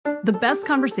The best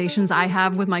conversations I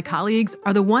have with my colleagues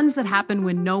are the ones that happen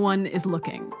when no one is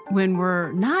looking, when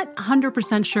we're not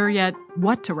 100% sure yet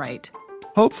what to write.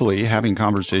 Hopefully, having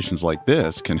conversations like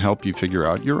this can help you figure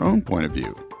out your own point of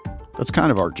view. That's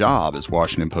kind of our job as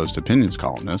Washington Post opinions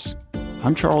columnists.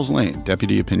 I'm Charles Lane,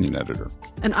 Deputy Opinion Editor.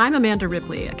 And I'm Amanda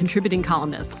Ripley, a contributing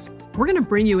columnist. We're going to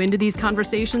bring you into these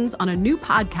conversations on a new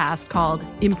podcast called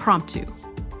Impromptu.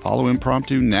 Follow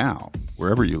Impromptu now,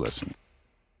 wherever you listen.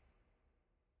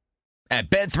 At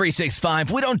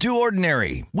Bet365, we don't do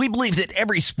ordinary. We believe that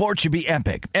every sport should be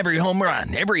epic. Every home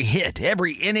run, every hit,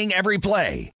 every inning, every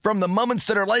play. From the moments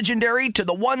that are legendary to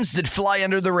the ones that fly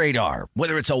under the radar.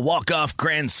 Whether it's a walk-off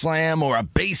grand slam or a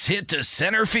base hit to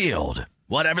center field.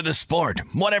 Whatever the sport,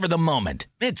 whatever the moment.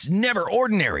 It's never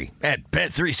ordinary at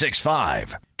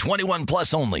Bet365. 21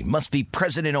 plus only. Must be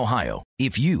present in Ohio.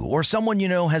 If you or someone you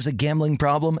know has a gambling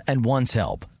problem and wants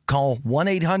help, call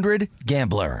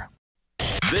 1-800-GAMBLER.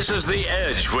 This is The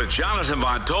Edge with Jonathan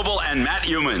Von Tobel and Matt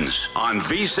Youmans on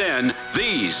VSiN,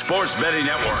 the Sports Betting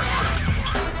Network.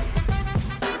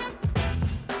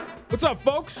 What's up,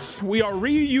 folks? We are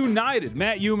reunited.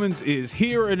 Matt Youmans is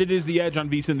here, and it is The Edge on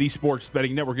VSiN, the Sports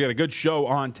Betting Network. We got a good show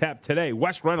on tap today.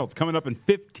 Wes Reynolds coming up in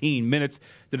 15 minutes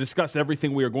to discuss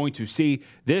everything we are going to see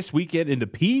this weekend in the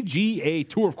PGA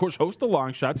Tour. Of course, host the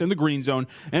Long Shots in the Green Zone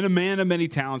and a man of many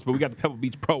talents, but we got the Pebble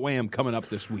Beach Pro-Am coming up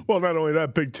this week. Well, not only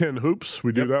that, Big Ten Hoops.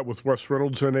 We do that with Wes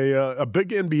Reynolds and a big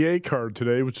NBA card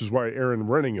today, which is why Aaron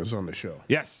Renning is on the show.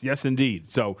 Yes, indeed.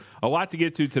 So a lot to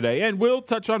get to today, and we'll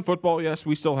touch on football. Yes,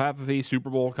 we still have the Super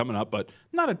Bowl coming up, but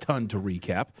not a ton to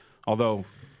recap. Although,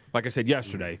 like I said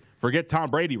yesterday, forget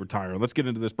Tom Brady retiring. Let's get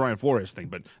into this Brian Flores thing.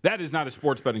 But that is not a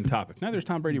sports betting topic. Neither is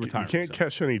Tom Brady retiring. You can't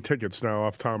cash any tickets now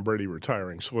off Tom Brady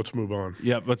retiring, so let's move on.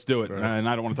 Yep, let's do it. Right. And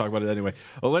I don't want to talk about it anyway.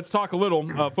 Well, let's talk a little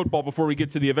football before we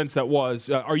get to the events that was.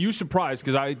 Are you surprised?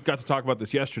 Because I got to talk about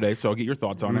this yesterday, so I'll get your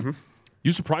thoughts on it.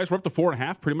 You surprised we're up to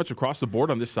 4.5 pretty much across the board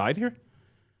on this side here?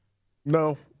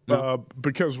 No.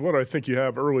 Because what I think you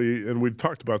have early, and we've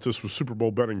talked about this with Super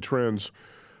Bowl betting trends,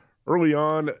 early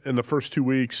on in the first 2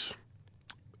 weeks,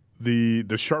 the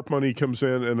sharp money comes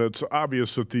in, and it's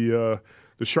obvious that the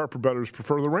sharper bettors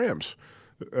prefer the Rams.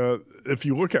 If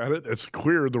you look at it, it's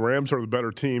clear the Rams are the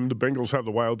better team. The Bengals have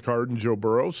the wild card in Joe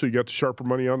Burrow, so you got the sharper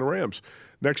money on the Rams.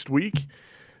 Next week,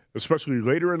 especially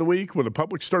later in the week when the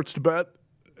public starts to bet,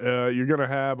 you're going to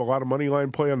have a lot of money line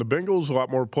play on the Bengals, a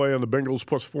lot more play on the Bengals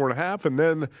plus 4.5, and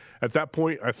then at that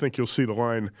point, I think you'll see the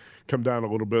line come down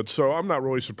a little bit. So I'm not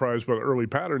really surprised by the early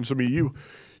patterns. I mean,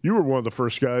 you were one of the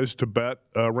first guys to bet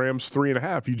Rams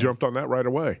 3.5. You jumped on that right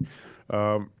away.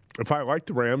 If I like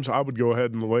the Rams, I would go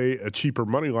ahead and lay a cheaper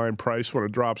money line price when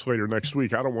it drops later next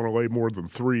week. I don't want to lay more than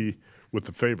 3 with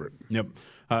the favorite. Yep.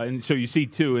 And so you see,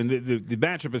 too, and the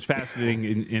matchup is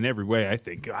fascinating in every way, I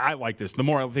think. I like this. The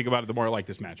more I think about it, the more I like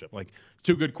this matchup. Like, it's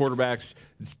two good quarterbacks.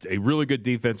 It's a really good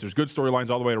defense. There's good storylines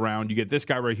all the way around. You get this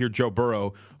guy right here, Joe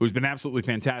Burrow, who's been absolutely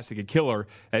fantastic, a killer,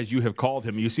 as you have called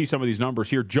him. You see some of these numbers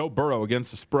here. Joe Burrow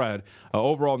against the spread,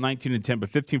 overall 19-10, but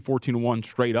 15-14-1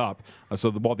 straight up.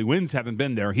 So while the wins haven't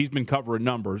been there, he's been covering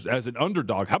numbers as an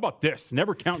underdog. How about this?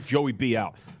 Never count Joey B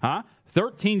out.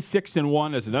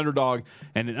 13-6-1 as an underdog,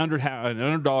 and an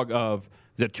underdog of,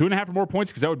 is that 2.5 or more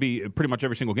points? Because that would be pretty much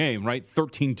every single game, right?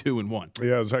 13-2-1.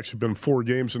 Yeah, there's actually been 4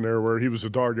 games in there where he was a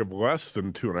dog of less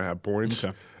than 2.5 points.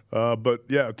 Okay. But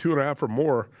yeah, 2.5 or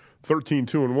more,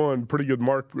 13-2-1, pretty good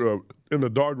mark in the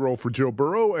dog roll for Joe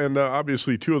Burrow, and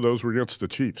obviously 2 of those were against the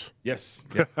Chiefs. Yes.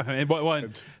 Yeah.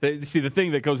 And see, the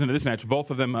thing that goes into this match,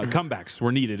 both of them comebacks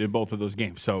were needed in both of those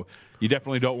games. So you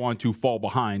definitely don't want to fall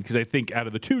behind, because I think out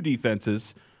of the 2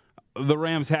 defenses, the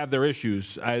Rams have their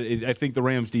issues. I think the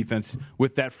Rams defense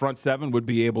with that front 7 would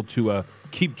be able to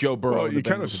keep Joe Burrow. Well, you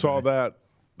kind of saw that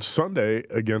Sunday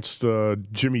against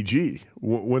Jimmy G.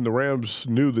 When the Rams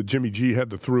knew that Jimmy G had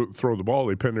to throw the ball,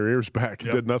 they pinned their ears back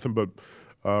and did nothing but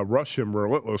rush him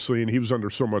relentlessly, and he was under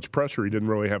so much pressure he didn't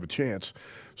really have a chance.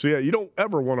 So, yeah, you don't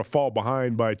ever want to fall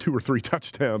behind by 2 or 3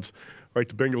 touchdowns like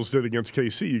the Bengals did against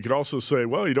KC. You could also say,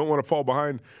 well, you don't want to fall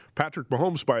behind Patrick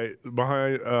Mahomes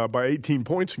by 18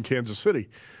 points in Kansas City.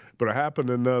 But it happened,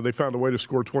 and they found a way to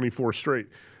score 24 straight.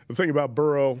 The thing about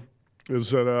Burrow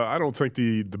is that I don't think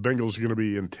the Bengals are going to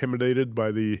be intimidated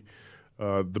by the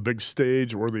big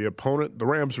stage or the opponent. The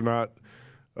Rams are not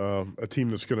a team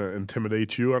that's going to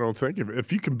intimidate you, I don't think.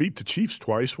 If you can beat the Chiefs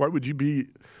twice, why would you be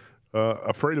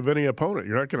afraid of any opponent?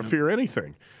 You're not going to fear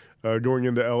anything going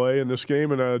into L.A. in this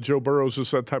game. And Joe Burrow's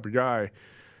just that type of guy,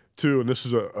 too. And this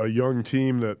is a young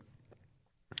team that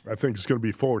I think is going to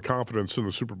be full of confidence in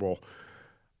the Super Bowl.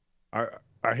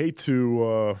 I hate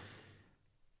to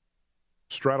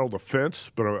straddle the fence,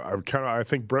 but I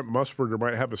think Brent Musburger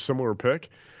might have a similar pick.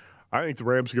 I think the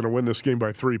Rams are going to win this game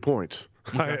by 3 points.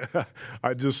 Okay.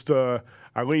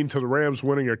 I lean to the Rams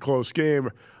winning a close game.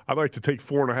 I'd like to take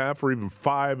 4.5 or even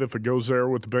 5 if it goes there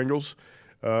with the Bengals.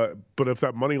 But if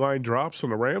that money line drops on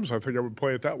the Rams, I think I would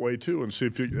play it that way too and see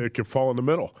if it can fall in the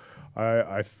middle.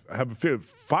 I have a feeling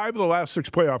 5 of the last 6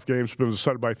 playoff games have been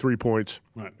decided by 3 points.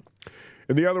 Right.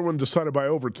 And the other one decided by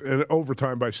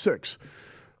overtime by 6.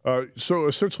 So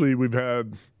essentially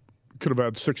could have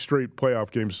had 6 straight playoff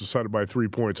games decided by 3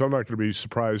 points. I'm not going to be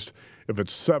surprised if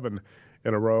it's 7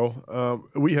 in a row.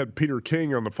 We had Peter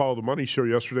King on the Follow the Money show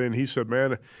yesterday, and he said,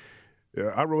 man,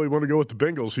 I really want to go with the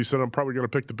Bengals. He said, I'm probably going to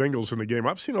pick the Bengals in the game.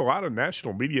 I've seen a lot of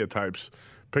national media types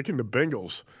picking the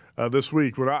Bengals this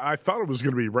week. But I thought it was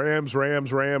going to be Rams,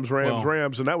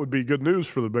 and that would be good news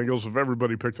for the Bengals if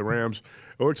everybody picked the Rams.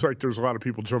 It looks like there's a lot of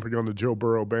people jumping on the Joe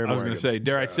Burrow bandwagon. I was going to say,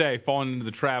 dare I say, falling into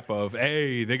the trap of,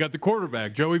 hey, they got the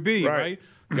quarterback, Joey B, right?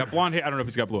 Got blonde hair. I don't know if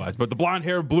he's got blue eyes, but the blonde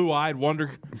hair, blue-eyed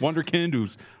wonderkind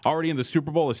who's already in the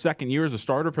Super Bowl his second year as a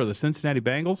starter for the Cincinnati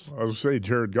Bengals. I was going to say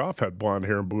Jared Goff had blonde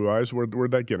hair and blue eyes.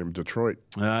 Where'd that get him? Detroit.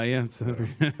 Yeah, it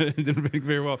didn't make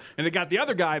very well. And they got the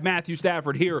other guy, Matthew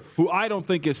Stafford, here, who I don't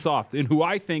think is soft and who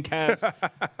I think has. I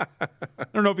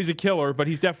don't know if he's a killer, but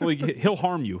he'll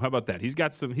harm you. How about that? He's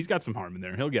got some harm in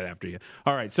there. He'll get after you.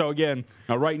 All right. So again,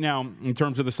 right now in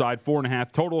terms of the side,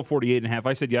 4.5 total of 48.5.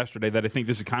 I said yesterday that I think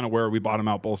this is kind of where we bottom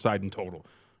out both sides in total.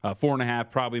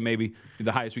 4.5 probably maybe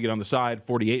the highest we get on the side,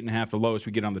 48.5 the lowest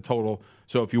we get on the total.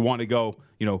 So if you want to go,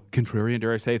 contrarian,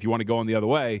 dare I say, if you want to go on the other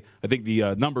way, I think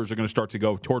the numbers are going to start to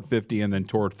go toward 50 and then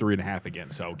toward 3.5 again.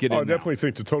 So get in. I definitely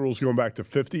think the total is going back to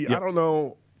 50. Yep. I don't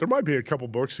know. There might be a couple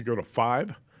books that go to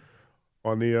 5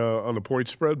 on the point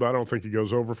spread, but I don't think it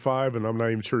goes over 5, and I'm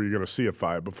not even sure you're going to see a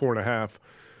 5. But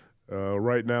 4.5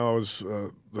 right now is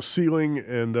the ceiling,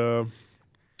 and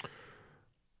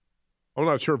I'm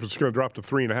not sure if it's going to drop to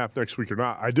 3.5 next week or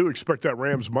not. I do expect that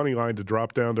Rams money line to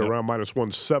drop down to around minus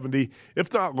 170,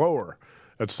 if not lower,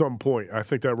 at some point. I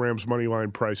think that Rams money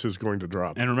line price is going to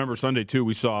drop. And remember, Sunday, too,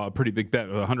 we saw a pretty big bet,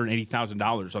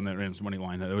 $180,000 on that Rams money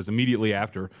line. That was immediately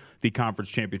after the conference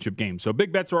championship game. So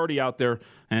big bets are already out there,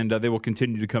 and they will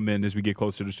continue to come in as we get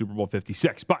closer to Super Bowl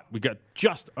 56. But we got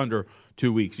just under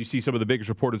 2 weeks. You see some of the biggest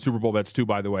reported Super Bowl bets, too,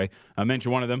 by the way. I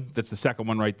mentioned one of them. That's the second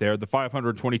one right there. The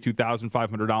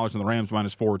 $522,500 on the Rams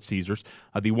minus 4 at Caesars.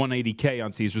 The $180K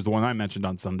on Caesars, the one I mentioned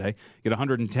on Sunday. Get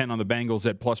 $110 on the Bengals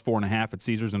at plus 4.5 at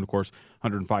Caesars, and, of course,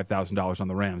 $105,000 on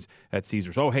the Rams at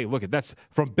Caesars. Oh, hey, look, that's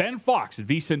from Ben Fox at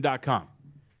vsin.com.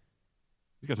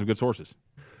 He's got some good sources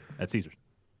at Caesars.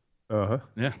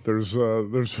 Yeah. There's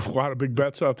a lot of big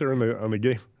bets out there on the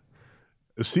game.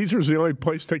 Is Caesars the only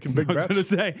place taking big bets? I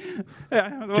was going to say.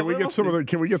 Yeah, can we get some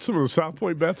of the South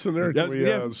Point bets in there? Can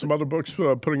we some other books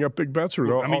putting up big bets? Or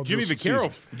Jimmy Vaccaro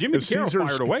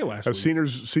fired away last week.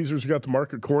 Caesars got the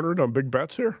market cornered on big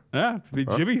bets here? Yeah,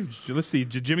 Jimmy. Let's see.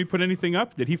 Did Jimmy put anything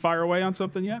up? Did he fire away on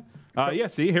something yet? Yeah.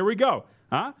 See, here we go.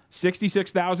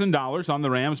 $66,000 on the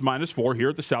Rams minus 4 here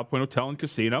at the South Point Hotel and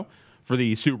Casino for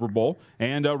the Super Bowl,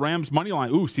 and Rams money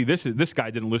line. Ooh, see, this guy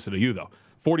didn't listen to you though.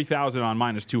 40,000 on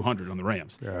minus 200 on the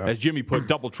Rams. Yeah. As Jimmy put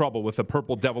double trouble with a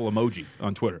purple devil emoji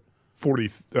on Twitter.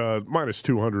 Minus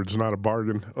 200 is not a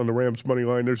bargain on the Rams money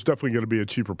line. There's definitely going to be a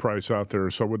cheaper price out there,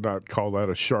 so I would not call that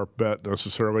a sharp bet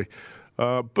necessarily.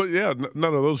 But yeah,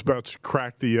 none of those bets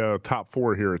cracked the top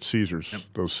 4 here at Caesars. Yep.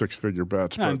 Those 6-figure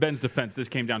bets. In Ben's defense, this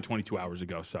came down 22 hours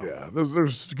ago. So yeah,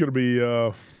 there's going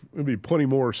to be plenty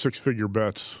more 6-figure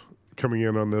bets coming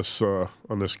in on this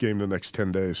game the next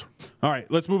 10 days. All right,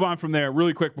 let's move on from there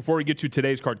really quick before we get to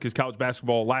today's card, because college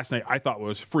basketball last night I thought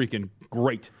was freaking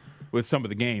great with some of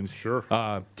the games. Sure.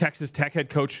 Texas Tech head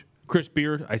coach Chris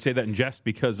Beard, I say that in jest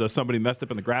because somebody messed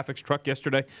up in the graphics truck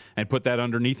yesterday and put that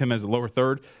underneath him as a lower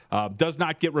third. Does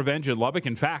not get revenge in Lubbock.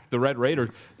 In fact, the Red Raiders,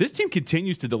 this team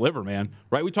continues to deliver, man.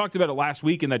 Right? We talked about it last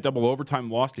week in that double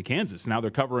overtime loss to Kansas. Now they're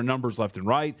covering numbers left and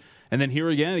right. And then here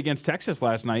again against Texas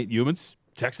last night, Humans,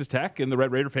 Texas Tech and the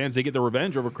Red Raider fans, they get their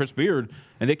revenge over Chris Beard,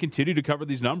 and they continue to cover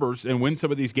these numbers and win some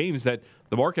of these games that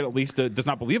the market at least does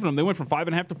not believe in them. They went from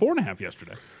 5.5 to 4.5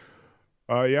 yesterday.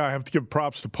 Yeah, I have to give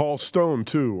props to Paul Stone,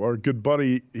 too. Our good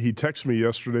buddy, he texted me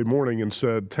yesterday morning and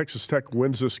said Texas Tech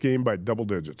wins this game by double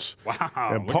digits. Wow.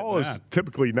 And Paul is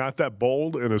typically not that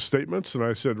bold in his statements, and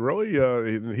I said,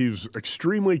 really? He's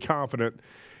extremely confident,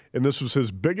 and this was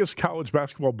his biggest college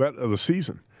basketball bet of the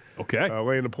season. Okay.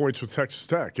 Laying the points with Texas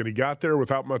Tech. And he got there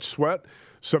without much sweat,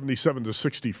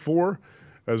 77-64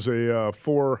 as a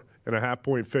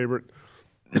 4.5-point favorite.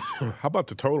 How about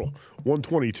the total?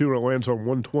 122, and it lands on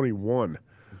 121.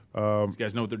 These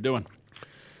guys know what they're doing.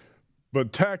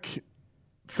 But Tech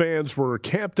fans were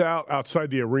camped out outside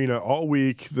the arena all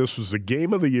week. This was the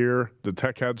game of the year that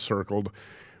Tech had circled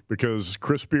because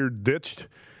Chris Beard ditched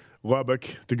Lubbock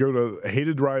to go to a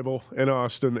hated rival in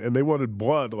Austin, and they wanted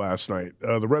blood last night.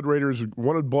 The Red Raiders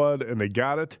wanted blood, and they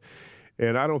got it.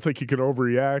 And I don't think you can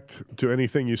overreact to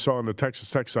anything you saw on the Texas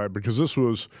Tech side because this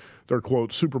was their,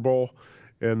 quote, Super Bowl.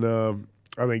 And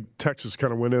I think Texas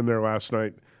kind of went in there last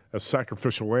night as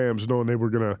sacrificial lambs, knowing they were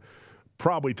going to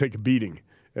probably take a beating.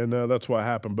 And that's what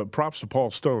happened. But props to Paul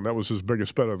Stone. That was his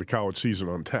biggest bet of the college season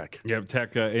on Tech. Yeah,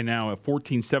 Tech now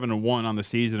 14-7-1 on the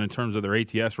season in terms of their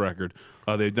ATS record.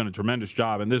 They've done a tremendous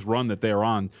job. And this run that they are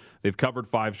on, they've covered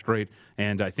 5 straight.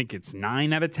 And I think it's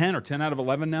 9 out of 10 or 10 out of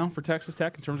 11 now for Texas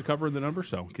Tech in terms of covering the number.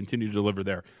 So continue to deliver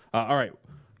there. All right.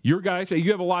 Your guys,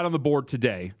 you have a lot on the board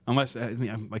today. Unless I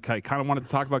kind of wanted to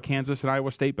talk about Kansas and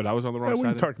Iowa State, but I was on the wrong side.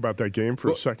 We can talk about that game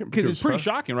for a second because it's pretty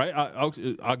shocking, right? I'll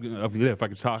if I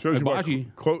could talk.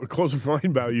 Agbaji, closing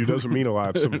line value doesn't mean a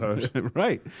lot sometimes,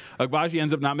 right? Agbaji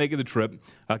ends up not making the trip.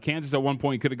 Kansas at one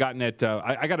point could have gotten at.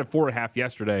 I got at 4.5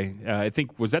 yesterday. I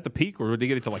think was that the peak, or did they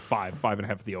get it to like 5.5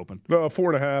 at the open? No,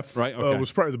 4.5. Right, okay.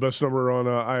 Was probably the best number on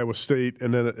Iowa State,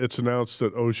 and then it's announced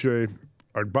that O'Shea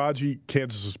Agbaji,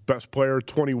 Kansas's best player,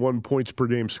 21 points per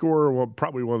game scorer,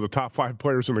 probably one of the top 5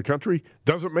 players in the country,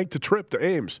 doesn't make the trip to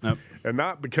Ames. Nope. And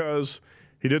not because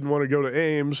he didn't want to go to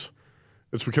Ames,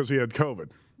 it's because he had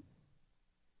COVID.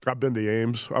 I've been to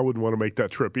Ames. I wouldn't want to make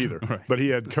that trip either. Right. But he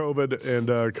had COVID, and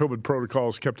COVID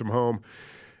protocols kept him home.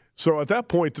 So at that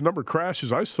point, the number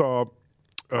crashes. I saw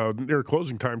near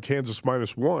closing time, Kansas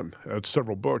 -1 at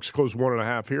several books, closed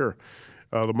 1.5 here.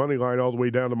 The money line all the way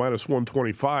down to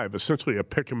 -125, essentially a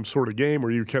pick-em sort of game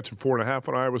where you catch a 4.5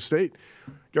 on Iowa State.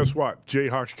 Guess what?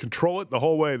 Jayhawks control it the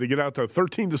whole way. They get out to a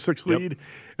 13-6 lead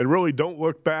and really don't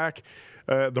look back.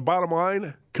 The bottom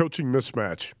line, coaching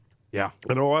mismatch. Yeah.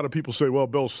 And a lot of people say, well,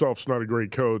 Bill Self's not a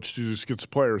great coach. He just gets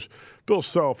players. Bill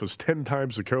Self is 10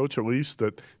 times the coach, at least,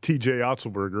 that T.J.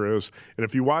 Otzelberger is. And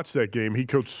if you watch that game, he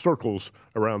coached circles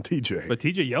around T.J. But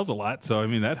T.J. yells a lot, so, I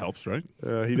mean, that helps, right?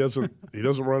 He doesn't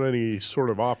run any sort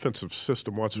of offensive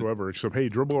system whatsoever except, hey,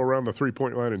 dribble around the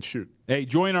three-point line and shoot. Hey,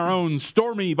 join our own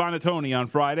Stormy Bonatoni on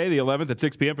Friday, the 11th at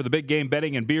 6 p.m. for the big game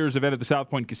betting and beers event at the South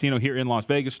Point Casino here in Las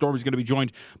Vegas. Stormy's going to be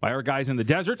joined by our guys in the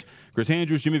desert, Chris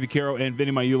Andrews, Jimmy Vaccaro, and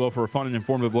Vinny Maiulo for a fun and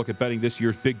informative look at betting this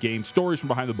year's big game, stories from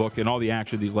behind the book, and all the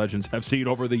action these legends have seen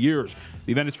over the years.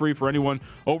 The event is free for anyone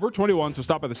over 21, so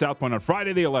stop by the South Point on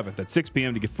Friday the 11th at 6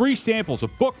 p.m. to get free samples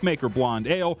of Bookmaker Blonde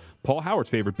Ale, Paul Howard's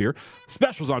favorite beer,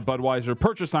 specials on Budweiser,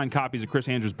 purchase signed copies of Chris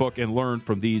Andrews' book, and learn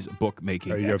from these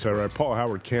bookmaking You got that right. Paul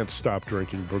Howard can't stop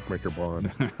drinking Bookmaker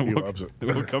Blonde. He loves it.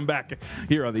 We'll come back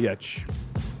here on The Edge.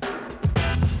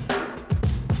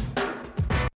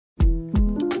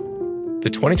 The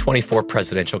 2024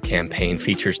 presidential campaign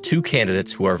features 2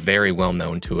 candidates who are very well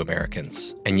known to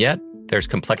Americans. And yet, there's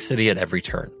complexity at every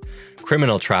turn.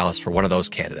 Criminal trials for one of those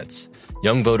candidates.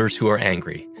 Young voters who are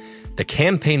angry. The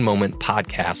Campaign Moment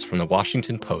podcast from the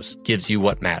Washington Post gives you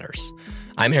what matters.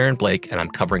 I'm Aaron Blake, and I'm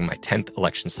covering my 10th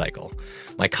election cycle.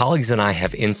 My colleagues and I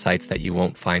have insights that you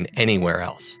won't find anywhere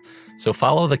else. So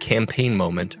follow The Campaign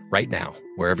Moment right now,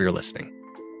 wherever you're listening.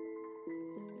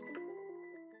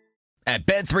 At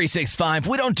Bet365,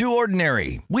 we don't do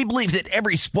ordinary. We believe that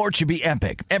every sport should be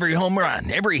epic. Every home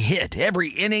run, every hit, every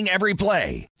inning, every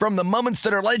play. From the moments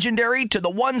that are legendary to the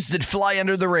ones that fly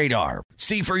under the radar.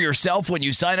 See for yourself when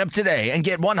you sign up today and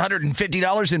get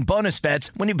 $150 in bonus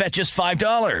bets when you bet just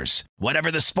 $5. Whatever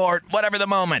the sport, whatever the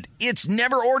moment, it's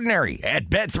never ordinary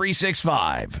at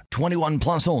Bet365. 21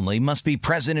 plus only. Must be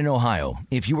present in Ohio.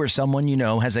 If you or someone you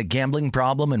know has a gambling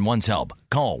problem and wants help,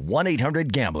 call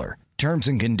 1-800-GAMBLER. Terms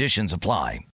and conditions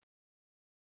apply.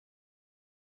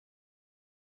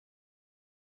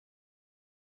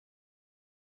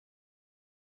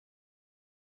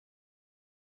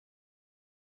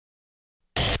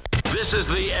 This is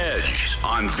The Edge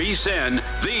on VSiN,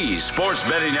 the Sports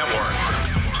Betting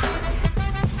Network.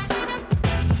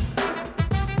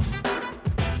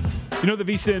 You know, the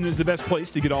VSiN is the best place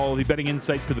to get all the betting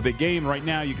insight for the big game. Right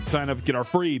now, you can sign up, get our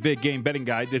free big game betting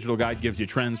guide. Digital guide gives you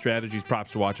trends, strategies, props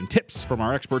to watch, and tips from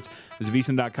our experts. Visit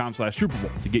VSiN.com/Super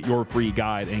Bowl to get your free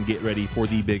guide and get ready for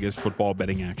the biggest football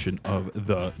betting action of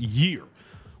the year.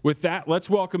 With that,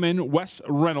 let's welcome in Wes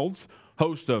Reynolds,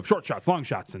 host of Short Shots, Long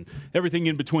Shots, and everything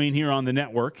in between here on the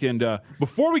network. And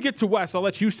before we get to Wes, I'll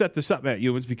let you set this up, Matt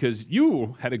Ewins, because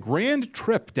you had a grand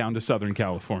trip down to Southern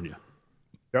California.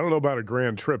 I don't know about a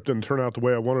grand trip. Didn't turn out the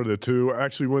way I wanted it to. I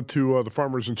actually went to the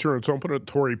Farmers Insurance Open at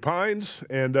Torrey Pines.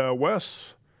 And,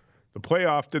 Wes, the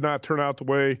playoff did not turn out the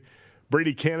way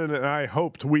Brady Cannon and I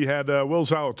hoped. We had Will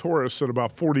Zalatoris at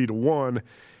about 40-1.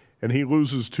 and he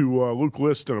loses to Luke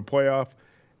List in a playoff.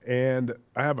 And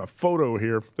I have a photo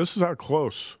here. This is how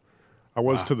close I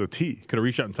was to the tee. Could have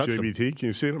reached out and touched him. JBT, can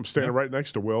you see it? I'm standing right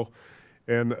next to Will.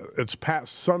 And it's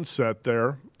past sunset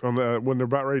there when they're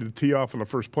about ready to tee off on the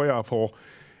first playoff hole.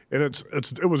 And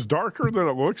it was darker than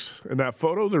it looks in that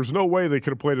photo. There's no way they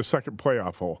could have played a second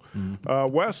playoff hole.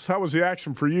 Wes, how was the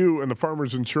action for you in the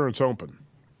Farmers Insurance Open?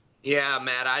 Yeah,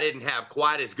 Matt, I didn't have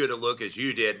quite as good a look as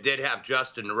you did. Did have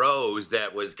Justin Rose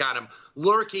that was kind of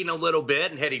lurking a little bit,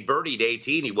 and had he birdied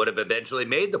 18, he would have eventually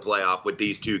made the playoff with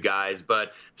these two guys,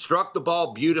 but struck the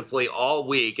ball beautifully all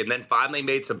week, and then finally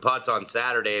made some putts on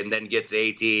Saturday, and then gets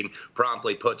 18,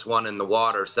 promptly puts one in the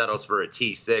water, settles for a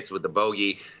T6 with the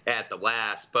bogey at the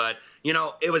last. But, you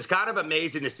know, it was kind of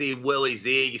amazing to see Willie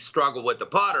Z struggle with the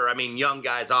putter. I mean, young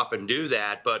guys often do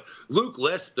that, but Luke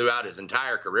List throughout his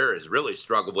entire career has really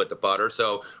struggled with the putter.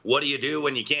 So what do you do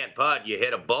when you can't putt? You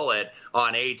hit a bullet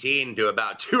on 18 to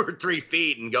about 2 or 3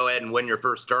 feet and go ahead and win your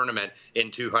first tournament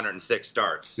in 206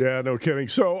 starts. Yeah, no kidding.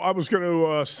 So I was going to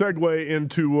segue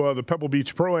into the Pebble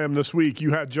Beach Pro-Am this week.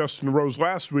 You had Justin Rose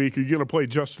last week. Are you going to play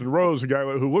Justin Rose, a guy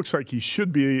who looks like he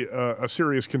should be a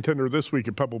serious contender this week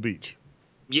at Pebble Beach?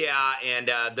 Yeah,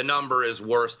 and the number is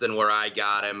worse than where I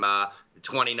got him,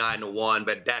 29-1,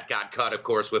 but that got cut, of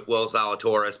course, with Will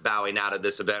Zalatoris bowing out of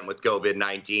this event with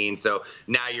COVID-19. So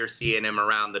now you're seeing him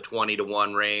around the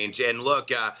 20-1 range. And look,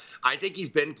 I think he's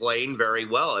been playing very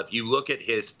well. If you look at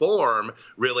his form,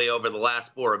 really over the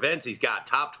last 4 events, he's got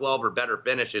top 12 or better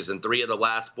finishes in 3 of the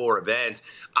last 4 events.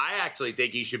 I actually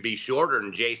think he should be shorter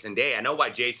than Jason Day. I know why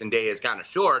Jason Day is kind of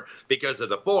short because of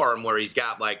the form, where he's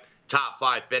got like top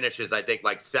 5 finishes, I think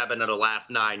like 7 of the last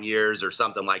 9 years or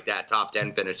something like that, top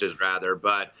 10 finishes rather.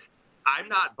 But I'm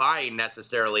not buying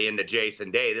necessarily into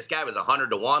Jason Day. This guy was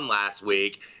 100-1 last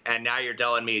week, and now you're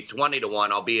telling me he's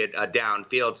 20-1, albeit a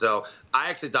downfield. So I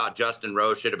actually thought Justin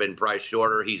Rose should have been priced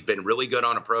shorter. He's been really good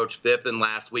on approach, 5th in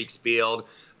last week's field.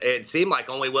 It seemed like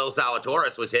only Will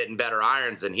Zalatoris was hitting better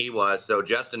irons than he was. So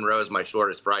Justin Rose, my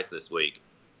shortest price this week.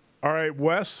 All right,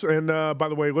 Wes, and by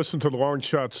the way, listen to the Long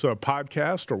Shots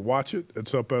podcast or watch it.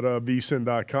 It's up at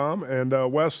vsin.com.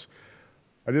 And Wes,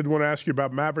 I did want to ask you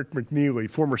about Maverick McNeely,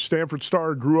 former Stanford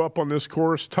star, grew up on this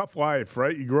course. Tough life,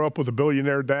 right? You grew up with a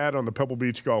billionaire dad on the Pebble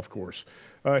Beach golf course.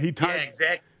 Yeah,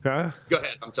 exactly. Huh? Go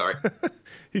ahead. I'm sorry.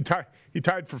 He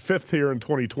tied for 5th here in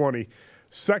 2020.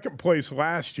 2nd place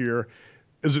last year.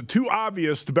 Is it too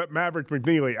obvious to bet Maverick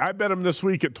McNeely? I bet him this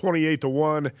week at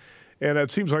 28-1. And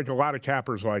it seems like a lot of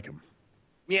cappers like him.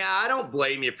 Yeah, I don't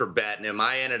blame you for betting him.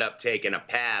 I ended up taking a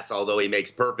pass, although he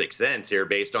makes perfect sense here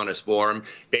based on his form,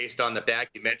 based on the fact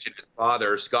you mentioned his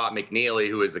father, Scott McNeely,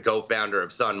 who is the co-founder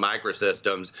of Sun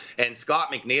Microsystems. And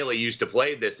Scott McNeely used to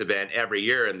play this event every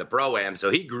year in the Pro-Am, so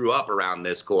he grew up around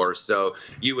this course. So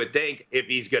you would think if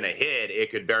he's going to hit, it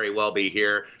could very well be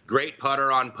here. Great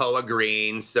putter on Poa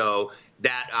greens, so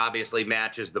that obviously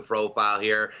matches the profile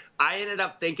here. I ended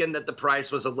up thinking that the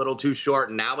price was a little too short,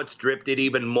 and now it's drifted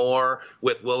even more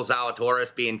with Will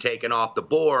Zalatoris being taken off the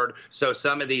board. So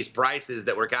some of these prices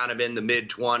that were kind of in the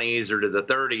mid-20s or to the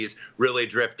 30s really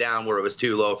drift down where it was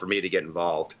too low for me to get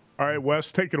involved. All right,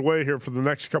 Wes, take it away here for the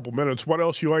next couple minutes. What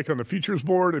else you like on the futures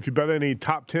board? If you bet any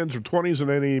top 10s or 20s and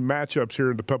any matchups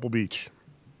here at Pebble Beach.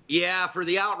 Yeah, for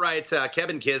the outrights,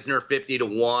 Kevin Kisner,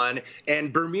 50-1.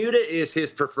 And Bermuda is his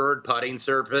preferred putting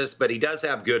surface, but he does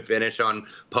have good finish on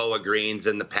Poa greens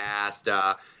in the past.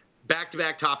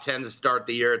 Back-to-back top 10s to start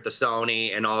the year at the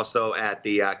Sony and also at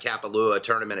the Kapalua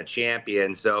Tournament of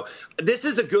Champions. So this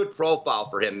is a good profile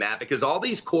for him, Matt, because all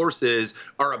these courses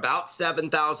are about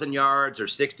 7,000 yards or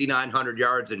 6,900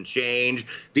 yards and change.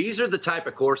 These are the type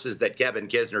of courses that Kevin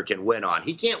Kisner can win on.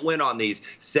 He can't win on these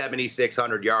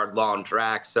 7,600-yard long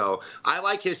tracks. So I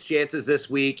like his chances this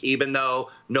week, even though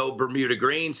no Bermuda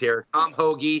greens here. Tom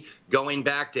Hoge, going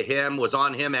back to him, was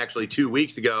on him actually 2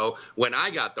 weeks ago when I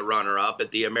got the runner-up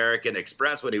at the American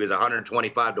Express when he was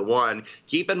 125-1.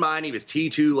 Keep in mind he was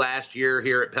T2 last year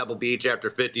here at Pebble Beach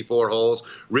after 54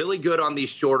 holes. Really good on these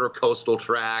shorter coastal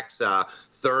tracks.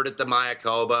 3rd at the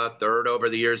Mayakoba, 3rd over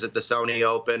the years at the Sony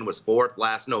Open, was 4th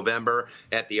last November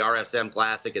at the RSM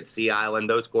Classic at Sea Island.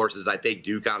 Those courses, I think,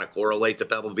 do kind of correlate to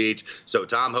Pebble Beach. So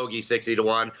Tom Hoge,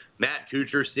 60-1. Matt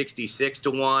Kuchar,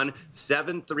 66-1.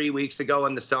 7th 3 weeks ago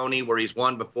in the Sony, where he's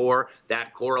won before.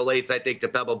 That correlates, I think, to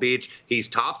Pebble Beach. He's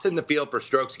tops in the field for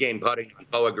strokes gained putting on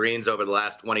Poa greens over the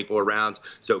last 24 rounds.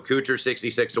 So Kuchar,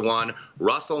 66-1.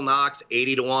 Russell Knox,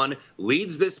 80-1.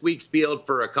 Leads this week's field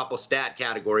for a couple stat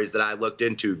categories that I looked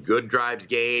into good drives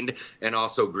gained and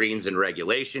also greens in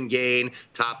regulation gain.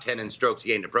 Top 10 in strokes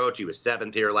gained approach. He was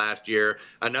 7th here last year.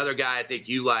 Another guy I think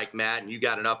you like, Matt, and you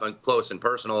got an up and close and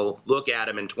personal look at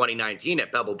him in 2019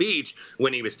 at Pebble Beach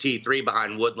when he was T3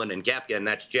 behind Woodland and Koepka, and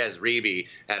that's Chez Reavie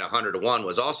at 100-1,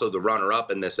 was also the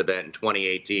runner-up in this event in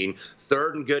 2018.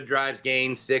 3rd in good drives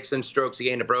gained, 6th in strokes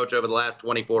gained approach over the last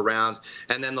 24 rounds.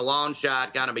 And then the long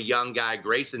shot, kind of a young guy,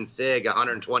 Grayson Sigg,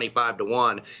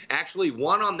 125-1. Actually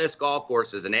won on this golf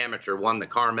course as an amateur, won the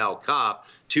Carmel Cup,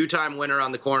 2-time winner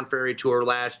on the Korn Ferry Tour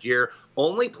last year.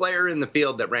 Only player in the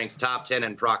field that ranks top 10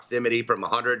 in proximity from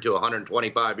 100 to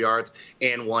 125 yards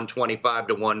and 125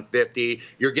 to 150.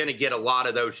 You're going to get a lot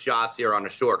of those shots here on a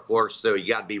short course, so you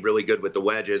got to be really good with the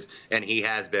wedges, and he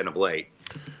has been of late.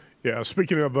 Yeah,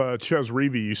 speaking of Chez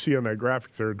Reavie, you see on that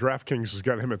graphic there, DraftKings has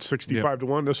got him at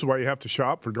 65-1. This is why you have to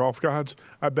shop for Golf Gods.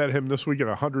 I bet him this week at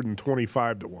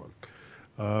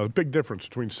 125-1. Big difference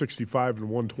between 65 and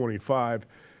 125.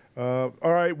 All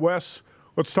right, Wes,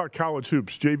 let's talk college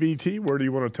hoops. JVT, where do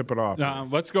you want to tip it off?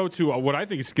 Let's go to what I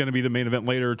think is going to be the main event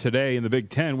later today in the Big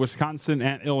Ten, Wisconsin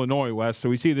at Illinois, Wes. So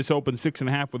we see this open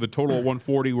 6.5 with a total of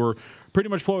 140. We're pretty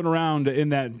much floating around in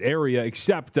that area,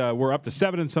 except we're up to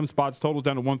 7 in some spots. Total's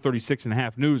down to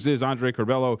 136.5. News is Andre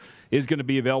Curbelo is going to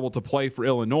be available to play for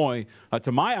Illinois.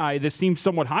 To my eye, this seems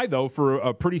somewhat high, though, for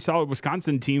a pretty solid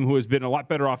Wisconsin team who has been a lot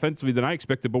better offensively than I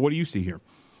expected. But what do you see here?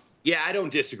 Yeah, I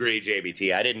don't disagree,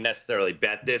 JBT. I didn't necessarily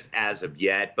bet this as of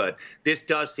yet, but this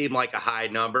does seem like a high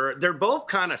number. They're both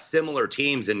kind of similar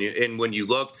teams in when you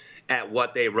look at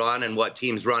what they run and what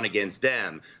teams run against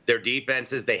them. Their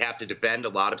defenses, they have to defend a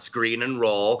lot of screen and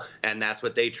roll, and that's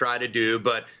what they try to do.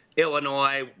 But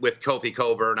Illinois, with Kofi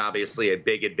Coburn, obviously a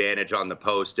big advantage on the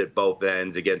post at both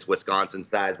ends against Wisconsin's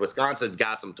size. Wisconsin's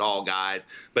got some tall guys,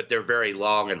 but they're very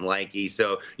long and lanky.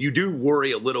 So you do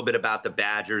worry a little bit about the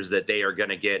Badgers that they are going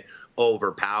to get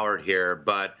overpowered here.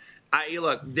 But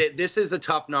this is a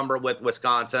tough number with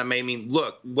Wisconsin. I mean,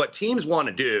 look, what teams want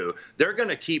to do, they're going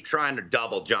to keep trying to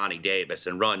double Johnny Davis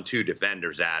and run 2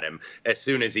 defenders at him as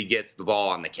soon as he gets the ball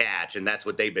on the catch, and that's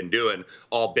what they've been doing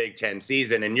all Big Ten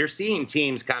season. And you're seeing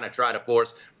teams kind of try to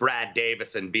force Brad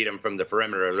Davis and beat him from the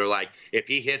perimeter. They're like, if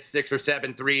he hits 6 or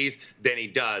 7 threes, then he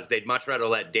does. They'd much rather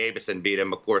let Davison beat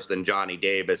him, of course, than Johnny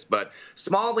Davis. But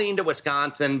small lean to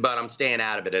Wisconsin, but I'm staying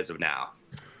out of it as of now.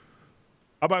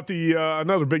 How about the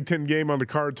another Big Ten game on the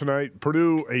card tonight?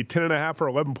 Purdue, a 10.5 or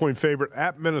 11-point favorite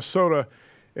at Minnesota.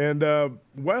 And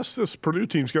West, this Purdue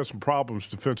team's got some problems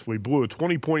defensively. Blew a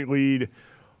 20-point lead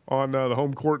on the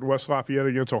home court in West Lafayette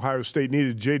against Ohio State.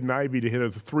 Needed Jaden Ivey to hit a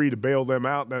 3 to bail them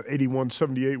out in that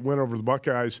 81-78 win over the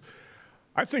Buckeyes.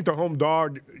 I think the home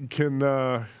dog can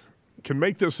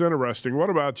make this interesting. What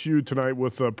about you tonight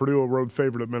with Purdue, a road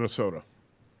favorite at Minnesota?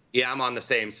 Yeah, I'm on the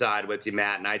same side with you,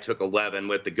 Matt, and I took 11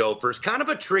 with the Gophers. Kind of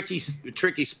a tricky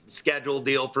schedule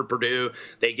deal for Purdue.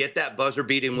 They get that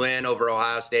buzzer-beating win over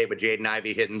Ohio State with Jaden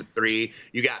Ivey hitting the 3.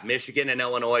 You got Michigan and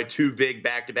Illinois, 2 big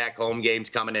back-to-back home games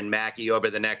coming in Mackey over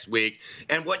the next week.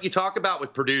 And what you talk about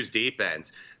with Purdue's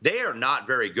defense, they are not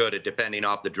very good at defending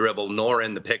off the dribble nor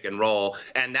in the pick and roll,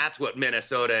 and that's what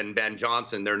Minnesota and Ben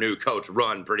Johnson, their new coach,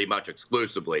 run pretty much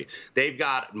exclusively. They've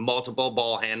got multiple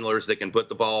ball handlers that can put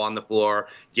the ball on the floor,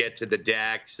 get to the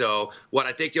deck. So what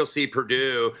I think you'll see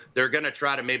Purdue, they're going to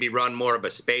try to maybe run more of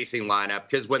a spacing lineup,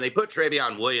 because when they put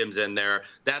Travion Williams in there,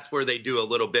 that's where they do a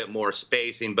little bit more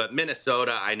spacing. But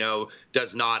Minnesota, I know,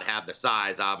 does not have the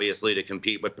size, obviously, to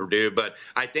compete with Purdue. But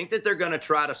I think that they're going to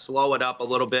try to slow it up a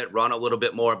little bit, run a little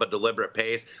bit more of a deliberate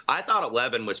pace. I thought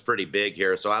 11 was pretty big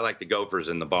here, so I like the Gophers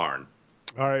in the barn.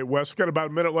 All right, Wes, we've got about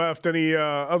a minute left. Any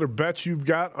other bets you've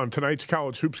got on tonight's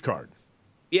college hoops card?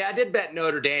 Yeah, I did bet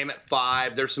Notre Dame at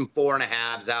 5. There's some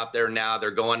 4.5s out there now.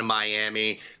 They're going to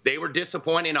Miami. They were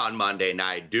disappointing on Monday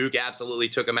night. Duke absolutely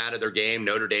took them out of their game.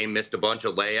 Notre Dame missed a bunch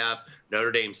of layups.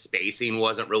 Notre Dame's spacing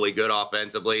wasn't really good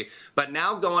offensively. But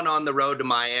now going on the road to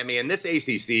Miami, and this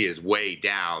ACC is way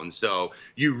down. So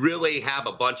you really have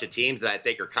a bunch of teams that I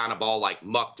think are kind of all like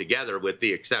mucked together, with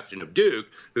the exception of Duke,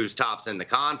 who's tops in the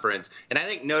conference. And I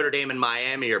think Notre Dame and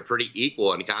Miami are pretty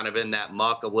equal and kind of in that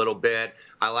muck a little bit.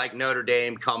 I like Notre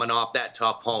Dame coming off that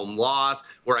tough home loss,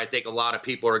 where I think a lot of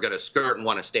people are going to skirt and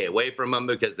want to stay away from them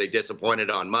because they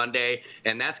disappointed on Monday.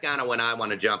 And that's kind of when I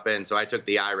want to jump in. So I took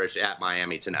the Irish at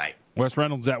Miami tonight. Wes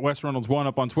Reynolds at Wes Reynolds 1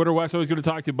 up on Twitter. Wes, always good to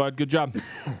talk to you, bud. Good job.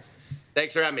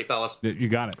 Thanks for having me, fellas. You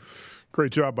got it.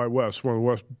 Great job by Wes,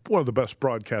 one of the best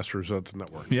broadcasters at the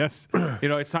network. Yes.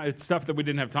 It's stuff that we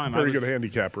didn't have time. Very good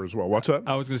handicapper as well. What's up?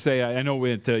 I was going to say, I know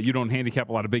you don't handicap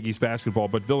a lot of Big East basketball,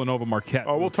 but Villanova-Marquette.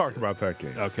 Oh, we'll talk about that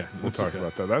game. Okay. We'll talk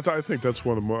about that. I think that's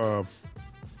one of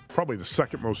probably the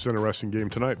second most interesting game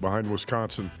tonight, behind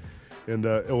Wisconsin in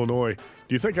Illinois.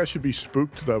 Do you think I should be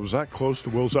spooked that I was that close to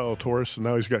Will Zalatoris and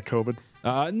now he's got COVID?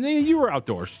 You were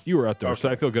outdoors. Okay. So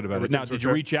I feel good about it. Now, did okay?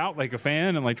 you reach out like a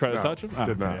fan and try to touch him?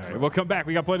 Did not. All right. We'll come back.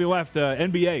 We got plenty left.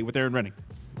 NBA with Aaron Rennie.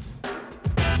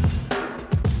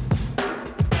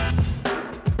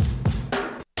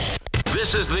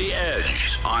 This is The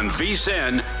Edge on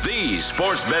VSiN, the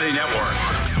Sports Betting Network.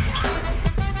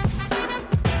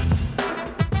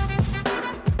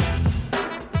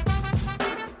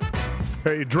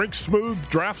 Hey, drink smooth,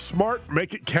 draft smart,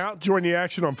 make it count. Join the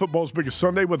action on football's biggest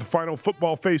Sunday with the final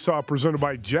football face-off presented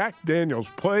by Jack Daniels.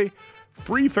 Play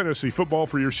free fantasy football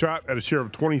for your shot at a share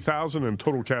of $20,000 in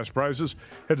total cash prizes.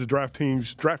 Head to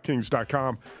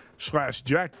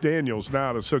DraftKings.com/Jack Daniels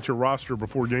now to set your roster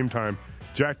before game time.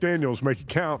 Jack Daniels, make it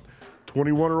count.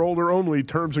 21 or older only.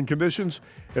 Terms and conditions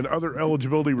and other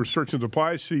eligibility restrictions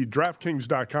apply. See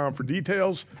DraftKings.com for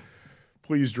details.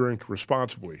 Please drink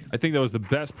responsibly. I think that was the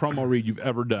best promo read you've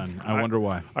ever done. I wonder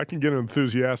why. I can get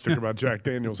enthusiastic about Jack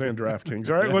Daniels and DraftKings.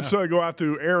 All right, let's go out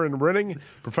to Aaron Renning,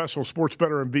 professional sports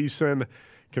bettor and VSiN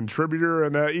contributor.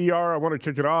 And ER, I want to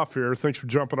kick it off here. Thanks for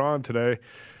jumping on today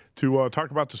to talk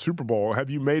about the Super Bowl. Have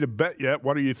you made a bet yet?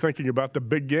 What are you thinking about the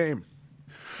big game?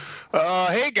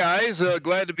 Hey, guys.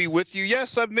 Glad to be with you.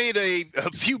 Yes, I've made a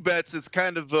few bets. It's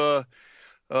kind of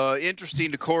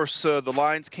interesting. Of course, the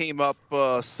lines came up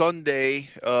Sunday.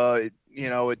 It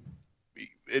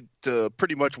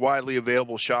pretty much widely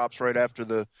available shops right after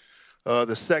the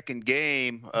second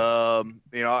game.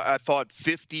 I thought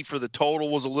 50 for the total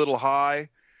was a little high.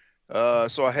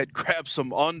 So I had grabbed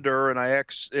some under, and I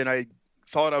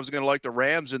thought I was going to like the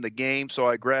Rams in the game, so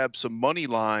I grabbed some money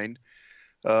line.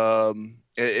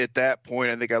 At that point,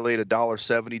 I think I laid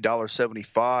 $1.70,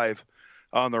 $1.75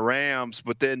 on the Rams.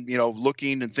 But then,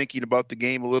 looking and thinking about the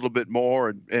game a little bit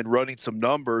more and running some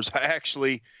numbers, I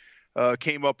actually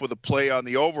came up with a play on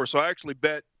the over. So I actually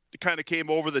came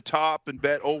over the top and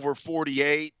bet over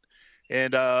 48,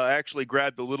 and actually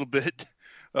grabbed a little bit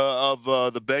of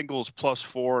the Bengals plus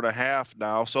 4.5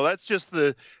 now. So that's just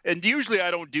and usually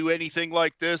I don't do anything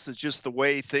like this. It's just the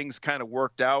way things kind of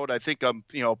worked out. I think I'm,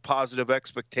 positive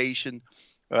expectation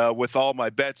with all my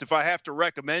bets. If I have to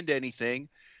recommend anything,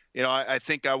 I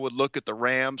think I would look at the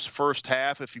Rams first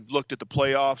half. If you've looked at the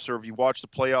playoffs or if you watched the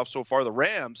playoffs so far, the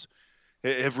Rams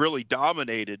have really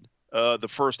dominated the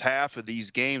first half of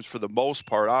these games for the most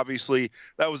part. Obviously,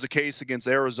 that was the case against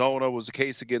Arizona, was the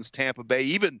case against Tampa Bay.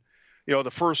 Even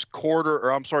the first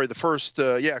quarter and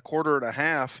a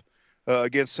half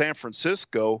against San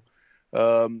Francisco,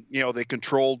 they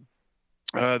controlled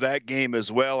that game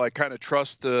as well. I kind of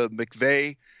trust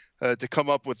McVay to come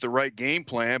up with the right game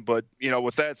plan. But,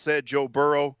 with that said, Joe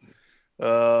Burrow,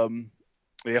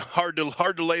 hard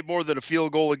to lay more than a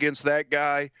field goal against that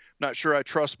guy. Not sure I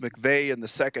trust McVay in the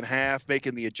second half,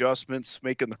 making the adjustments,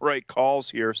 making the right calls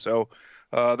here. So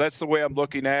that's the way I'm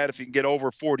looking at. If you can get over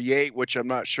 48, which I'm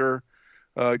not sure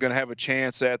going to have a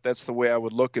chance at, that's the way I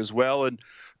would look as well. And,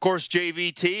 of course,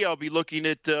 JVT, I'll be looking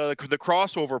at the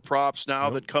crossover props now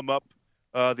that come up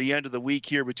the end of the week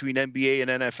here between NBA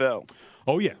and NFL.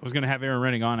 Oh, yeah. I was going to have Aaron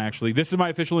Renning on, actually. This is my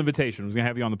official invitation. I was going to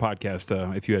have you on the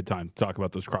podcast if you had time to talk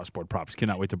about those cross-board props.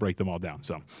 Cannot wait to break them all down.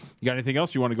 So, you got anything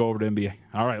else you want to go over to NBA?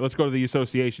 All right, let's go to the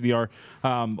association.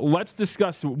 Let's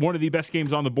discuss one of the best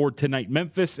games on the board tonight,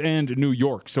 Memphis and New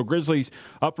York. So, Grizzlies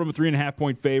up from a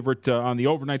 3.5-point favorite on the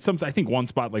overnight. I think one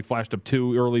spot flashed up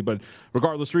 2 early, but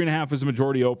regardless, 3.5 is a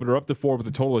majority opener, up to 4 with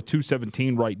a total of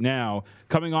 217 right now.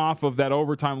 Coming off of that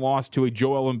overtime loss to a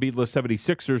Joel Embiid-less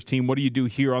 76ers team, what do you do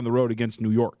here on the road against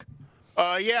New York?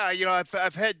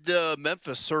 I've had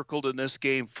Memphis circled in this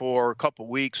game for a couple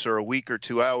weeks or a week or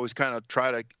two. I always kind of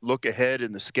try to look ahead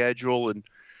in the schedule and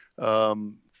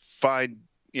find,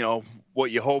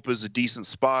 what you hope is a decent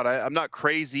spot. I'm not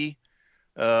crazy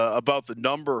about the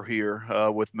number here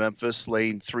with Memphis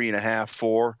laying 3.5,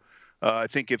 4. I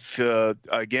think if,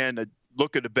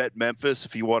 look at a bet Memphis.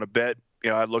 If you want to bet,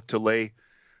 I'd look to lay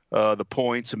the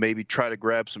points and maybe try to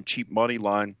grab some cheap money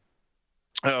line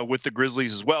with the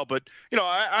Grizzlies as well. But,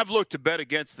 I've looked to bet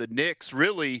against the Knicks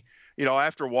really,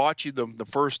 after watching them the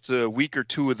first week or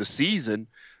two of the season.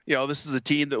 This is a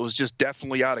team that was just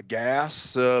definitely out of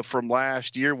gas from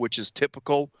last year, which is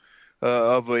typical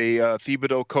of a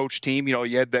Thibodeau coach team.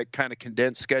 You had that kind of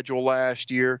condensed schedule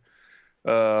last year.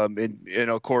 And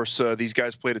of course, these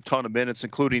guys played a ton of minutes,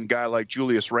 including a guy like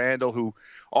Julius Randle, who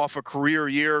off a career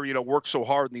year, worked so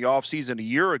hard in the offseason a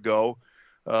year ago.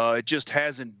 It just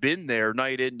hasn't been there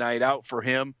night in, night out for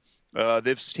him.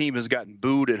 This team has gotten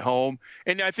booed at home,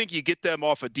 and I think you get them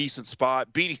off a decent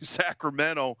spot, beating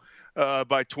Sacramento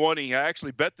by 20. I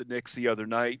actually bet the Knicks the other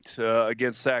night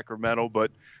against Sacramento,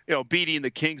 but beating the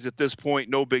Kings at this point,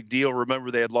 no big deal.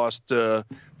 Remember, they had lost 6 or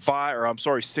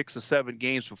 7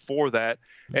 games before that.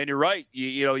 And you're right,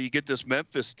 you get this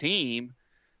Memphis team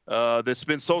that's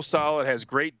been so solid, has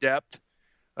great depth.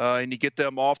 And you get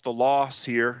them off the loss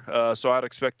here. So I'd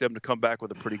expect them to come back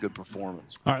with a pretty good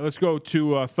performance. All right, let's go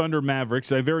to Thunder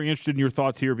Mavericks. I'm very interested in your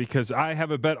thoughts here because I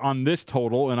have a bet on this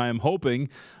total, and I am hoping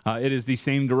it is the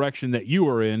same direction that you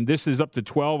are in. This is up to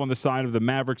 12 on the side of the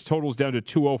Mavericks. Total's down to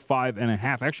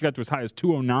 205.5. Actually got to as high as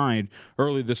 209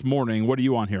 early this morning. What are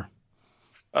you on here?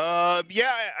 I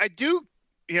do.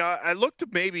 I look to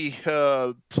maybe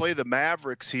play the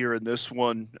Mavericks here in this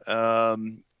one. I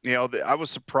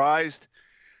was surprised.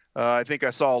 I think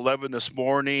I saw 11 this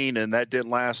morning, and that didn't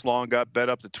last long, got bet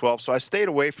up to 12. So I stayed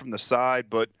away from the side,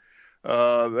 but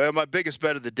my biggest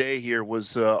bet of the day here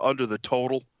was under the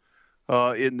total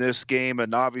in this game,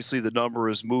 and obviously the number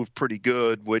has moved pretty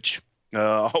good, which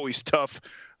always tough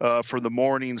from the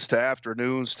mornings to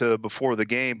afternoons to before the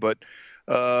game. But,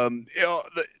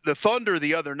 the Thunder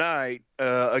the other night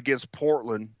against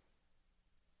Portland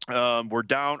were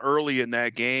down early in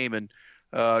that game, and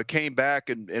came back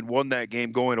and won that game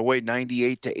going away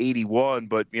 98-81.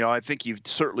 But, I think you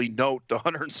certainly note the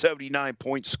 179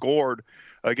 points scored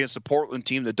against a Portland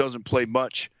team that doesn't play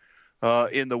much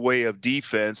in the way of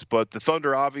defense. But the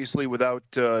Thunder, obviously, without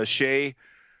Shea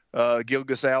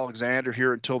Gilgeous-Alexander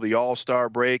here until the All-Star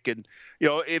break. And,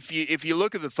 if you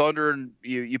look at the Thunder and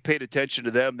you paid attention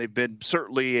to them, they've been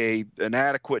certainly an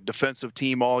adequate defensive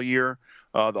team all year.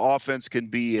 The offense can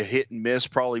be a hit and miss,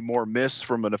 probably more miss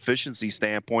from an efficiency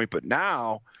standpoint. But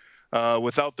now,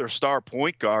 without their star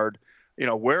point guard,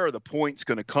 where are the points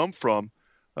going to come from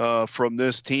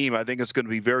this team? I think it's going to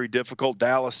be very difficult.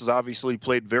 Dallas has obviously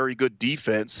played very good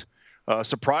defense,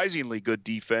 surprisingly good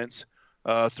defense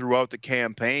throughout the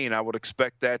campaign. I would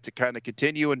expect that to kind of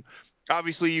continue. And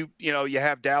obviously, you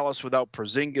have Dallas without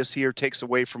Porzingis here, takes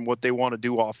away from what they want to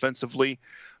do offensively.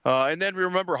 And then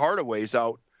remember Hardaway's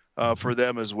out for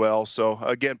them as well. So,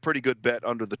 again, pretty good bet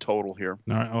under the total here.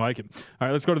 All right, I like it. All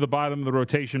right, let's go to the bottom of the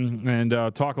rotation and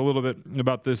talk a little bit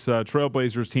about this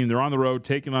Trailblazers team. They're on the road,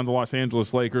 taking on the Los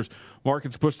Angeles Lakers.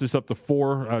 Markets pushed this up to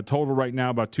 4 total right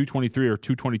now, about 223 or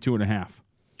 222.5.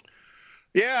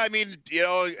 Yeah, I mean,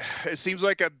 it seems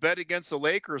like I bet against the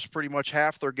Lakers pretty much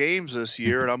half their games this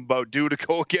year, and I'm about due to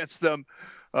go against them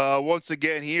once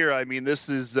again here. I mean, this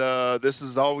is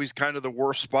always kind of the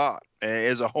worst spot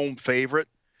as a home favorite.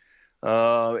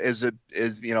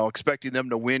 Expecting them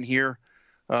to win here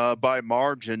by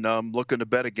margin. I'm looking to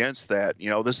bet against that.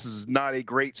 This is not a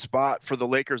great spot for the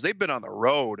Lakers. They've been on the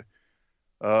road,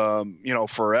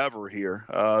 forever here.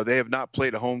 They have not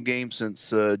played a home game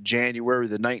since January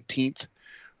the 19th.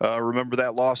 Remember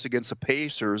that loss against the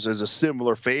Pacers as a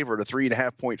similar favorite, a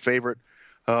 3.5-point favorite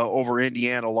over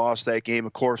Indiana. Lost that game,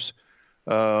 of course.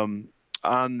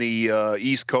 On the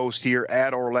East Coast here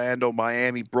at Orlando,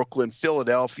 Miami, Brooklyn,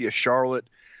 Philadelphia, Charlotte,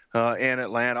 and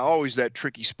Atlanta. Always that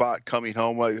tricky spot coming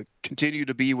home. I continue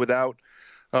to be without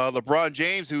LeBron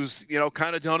James, who's,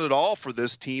 kind of done it all for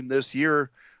this team this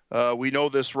year. We know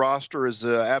this roster is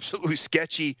absolutely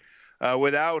sketchy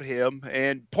without him.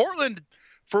 And Portland,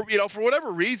 for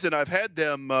whatever reason, I've had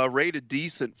them rated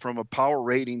decent from a power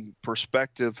rating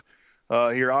perspective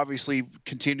here. Obviously,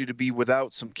 continue to be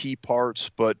without some key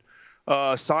parts, but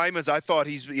Simons, I thought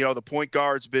he's, the point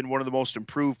guard's been one of the most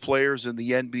improved players in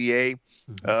the NBA.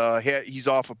 He's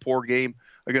off a poor game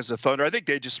against the Thunder. I think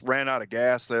they just ran out of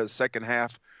gas the second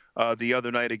half the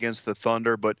other night against the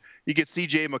Thunder. But you get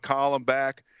C.J. McCollum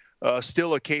back,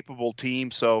 still a capable team.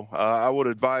 So I would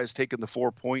advise taking the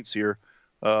 4 points here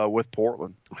with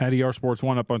Portland. At ER Sports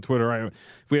 1 up on Twitter.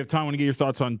 If we have time, I want to get your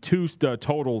thoughts on two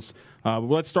totals.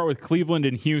 Let's start with Cleveland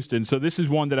and Houston. So this is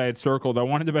one that I had circled. I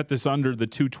wanted to bet this under the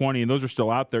 220, and those are still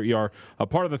out there, ER.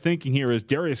 Part of the thinking here is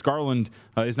Darius Garland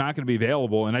is not going to be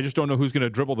available, and I just don't know who's going to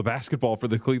dribble the basketball for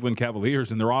the Cleveland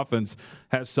Cavaliers, and their offense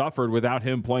has suffered without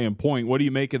him playing point. What do you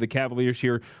make of the Cavaliers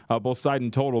here, both side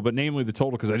and total, but namely the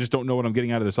total, because I just don't know what I'm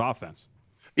getting out of this offense?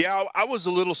 Yeah, I was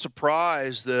a little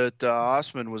surprised that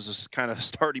Osman was kind of the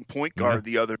starting point guard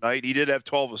the other night. He did have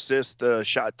 12 assists,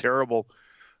 shot terrible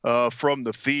from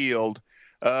the field.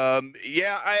 I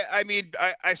mean,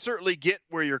 I certainly get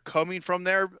where you're coming from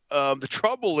there. The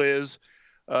trouble is,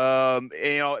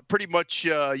 pretty much,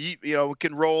 we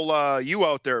can roll you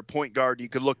out there at point guard. You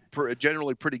could look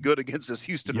generally pretty good against this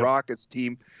Houston Rockets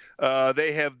team.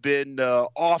 They have been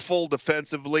awful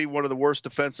defensively, one of the worst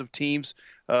defensive teams.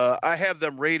 I have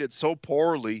them rated so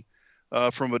poorly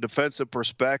from a defensive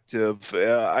perspective.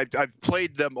 I've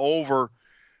played them over,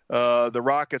 the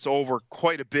Rockets over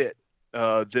quite a bit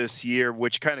this year,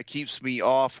 which kind of keeps me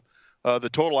off the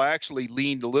total. I actually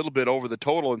leaned a little bit over the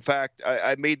total. In fact,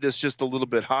 I made this just a little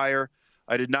bit higher.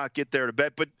 I did not get there to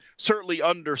bet, but certainly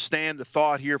understand the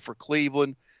thought here for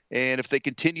Cleveland. And if they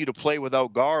continue to play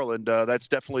without Garland, that's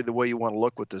definitely the way you want to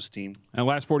look with this team. And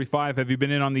last 45, have you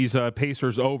been in on these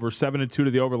Pacers over 7-2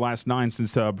 to the over last 9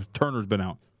 since Turner's been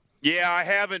out? Yeah, I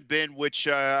haven't been, which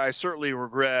I certainly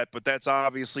regret, but that's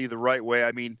obviously the right way.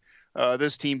 I mean,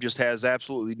 this team just has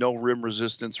absolutely no rim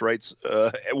resistance rates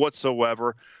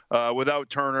whatsoever. Without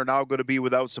Turner, now going to be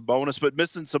without Sabonis, but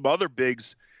missing some other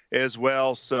bigs as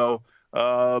well. So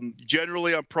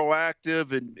generally I'm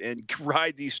proactive and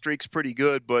ride these streaks pretty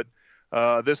good, but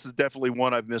this is definitely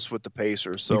one I've missed with the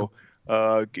Pacers. So,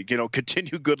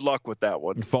 continue good luck with that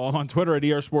one. Follow him on Twitter at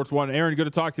ERSports1. Aaron, good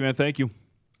to talk to you, man. Thank you.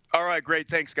 All right, great.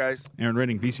 Thanks, guys. Aaron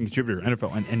Renning, VSiN contributor,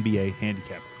 NFL and NBA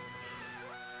handicap.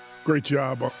 Great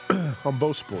job on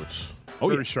both sports.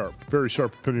 Very sharp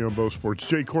opinion on both sports.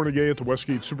 Jay Cornegay at the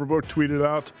Westgate Superbook tweeted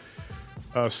out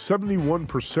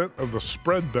 71% of the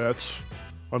spread bets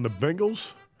on the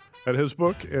Bengals at his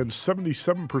book and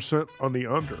 77% on the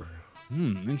under.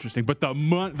 Interesting. But the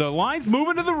line's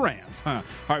moving to the Rams. Huh? All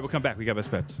right, we'll come back. We got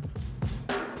best bets.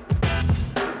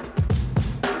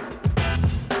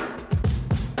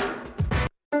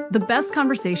 The best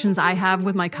conversations I have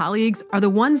with my colleagues are the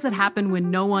ones that happen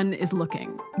when no one is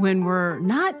looking, when we're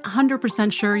not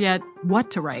 100% sure yet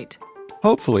what to write.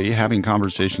 Hopefully, having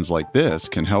conversations like this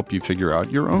can help you figure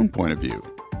out your own point of view.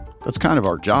 That's kind of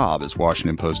our job as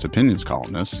Washington Post opinions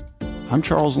columnists. I'm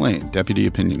Charles Lane, Deputy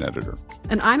Opinion Editor.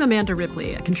 And I'm Amanda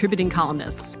Ripley, a contributing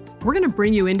columnist. We're going to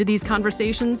bring you into these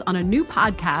conversations on a new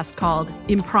podcast called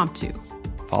Impromptu.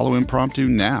 Follow Impromptu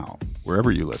now,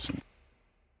 wherever you listen.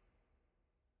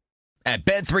 At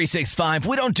Bet365,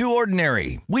 we don't do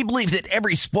ordinary. We believe that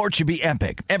every sport should be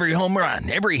epic. Every home run,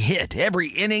 every hit, every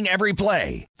inning, every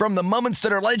play. From the moments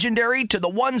that are legendary to the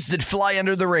ones that fly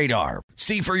under the radar.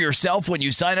 See for yourself when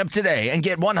you sign up today and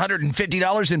get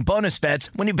 $150 in bonus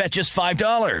bets when you bet just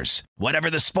 $5. Whatever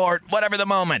the sport, whatever the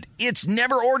moment, it's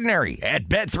never ordinary at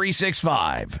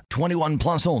Bet365. 21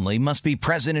 plus only. Must be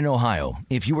present in Ohio.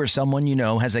 If you or someone you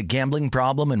know has a gambling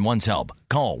problem and wants help,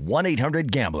 call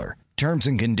 1-800-GAMBLER. Terms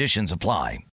and conditions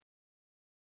apply.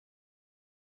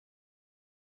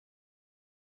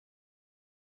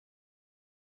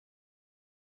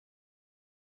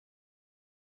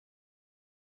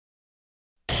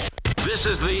 This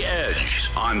is The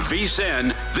Edge on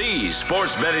VSiN, the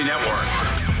Sports Betting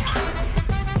Network.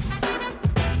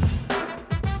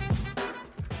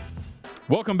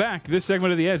 Welcome back. This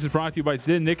segment of The Edge is brought to you by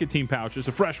Zyn Nicotine Pouches,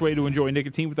 a fresh way to enjoy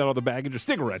nicotine without all the baggage of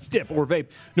cigarettes, dip, or vape.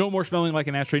 No more smelling like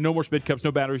an ashtray, no more spit cups,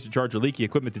 no batteries to charge or leaky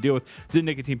equipment to deal with. Zyn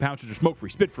Nicotine Pouches are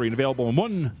smoke-free, spit-free, and available in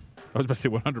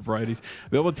 100 varieties.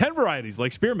 Available in 10 varieties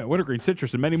like spearmint, wintergreen,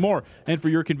 citrus, and many more. And for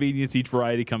your convenience, each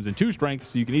variety comes in 2 strengths,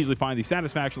 so you can easily find the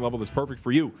satisfaction level that's perfect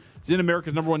for you. Zyn,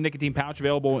 America's #1 nicotine pouch,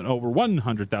 available in over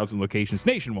 100,000 locations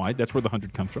nationwide. That's where the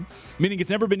 100 comes from. Meaning it's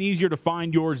never been easier to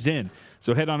find your Zyn.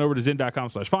 So head on over to Zyn.com/find.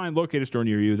 Locate a store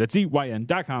near you. That's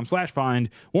ZYN.com/find.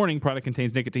 Warning, product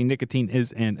contains nicotine. Nicotine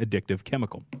is an addictive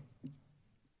chemical.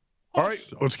 All right,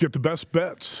 let's get the best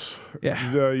bets.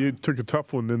 Yeah. You took a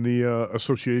tough one in the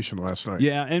association last night.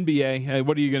 Yeah, NBA.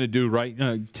 What are you going to do, right?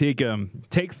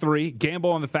 Take 3.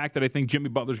 Gamble on the fact that I think Jimmy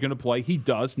Butler's going to play. He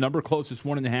does. Number closest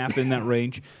 1.5 in that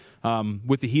range.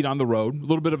 With the Heat on the road. A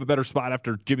little bit of a better spot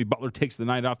after Jimmy Butler takes the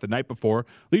night off the night before.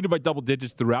 Leading by double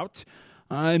digits throughout.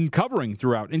 And covering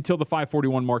throughout until the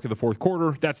 5:41 mark of the fourth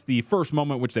quarter. That's the first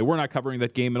moment in which they were not covering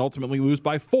that game and ultimately lose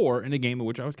by 4 in a game in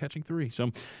which I was catching 3.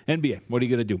 So, NBA, what are you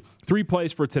going to do? 3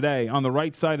 plays for today. On the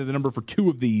right side of the number for 2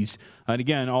 of these. And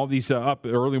again, all these up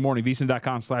early morning,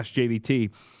 VSiN.com/JVT.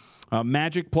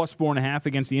 Magic plus 4.5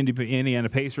 against the Indiana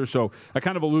Pacers. So I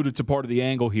kind of alluded to part of the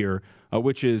angle here,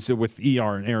 which is with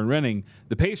ER and Aaron Renning.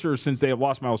 The Pacers, since they have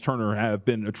lost Miles Turner, have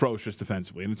been atrocious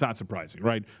defensively, and it's not surprising,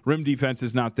 right? Rim defense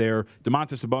is not there.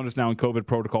 Domantas Sabonis now in COVID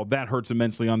protocol. That hurts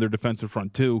immensely on their defensive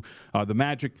front, too. The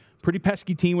Magic, pretty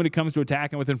pesky team when it comes to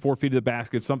attacking within 4 feet of the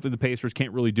basket, something the Pacers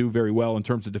can't really do very well in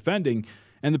terms of defending.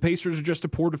 And the Pacers are just a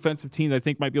poor defensive team that I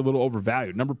think might be a little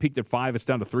overvalued. Number peaked at 5, it's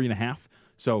down to 3.5.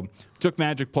 So took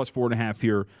Magic plus 4.5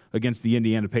 here against the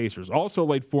Indiana Pacers. Also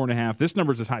laid 4.5. This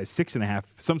number's as high as 6.5.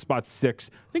 Some spots 6.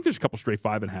 I think there's a couple straight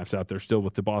 5.5s out there still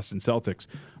with the Boston Celtics.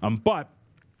 But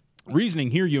reasoning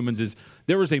here, humans, is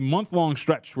there was a month-long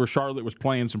stretch where Charlotte was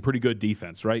playing some pretty good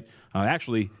defense, right?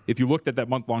 Actually, if you looked at that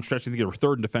month-long stretch, I think they were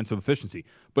third in defensive efficiency.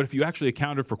 But if you actually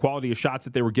accounted for quality of shots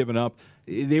that they were giving up,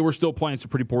 they were still playing some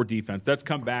pretty poor defense. That's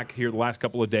come back here the last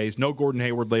couple of days. No Gordon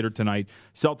Hayward later tonight.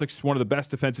 Celtics, one of the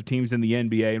best defensive teams in the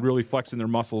NBA, and really flexing their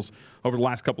muscles over the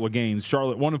last couple of games.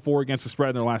 Charlotte 1-4 against the spread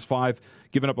in their last 5,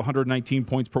 giving up 119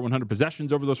 points per 100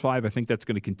 possessions over those 5. I think that's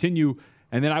going to continue.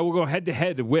 And then I will go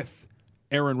head-to-head with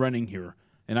Aaron Renning here,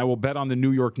 and I will bet on the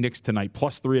New York Knicks tonight,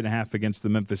 plus 3.5 against the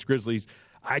Memphis Grizzlies.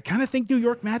 I kind of think New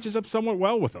York matches up somewhat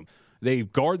well with them. They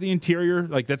guard the interior.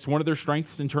 Like, that's one of their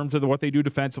strengths in terms of what they do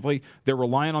defensively. They're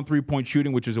relying on three-point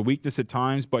shooting, which is a weakness at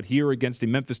times, but here against a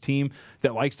Memphis team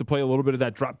that likes to play a little bit of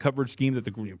that drop coverage scheme that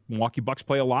the Milwaukee Bucks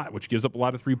play a lot, which gives up a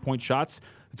lot of three-point shots.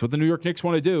 That's what the New York Knicks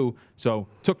want to do. So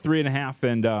took 3.5,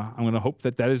 and I'm going to hope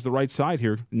that is the right side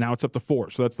here. Now it's up to 4,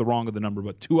 so that's the wrong of the number,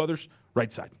 but 2 others,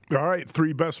 right side. All right,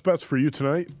 3 best bets for you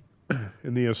tonight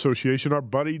in the association. Our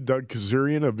buddy Doug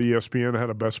Kazarian of ESPN had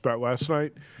a best bet last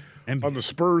night on the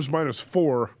Spurs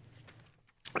 -4.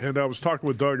 And I was talking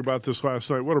with Doug about this last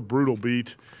night. What a brutal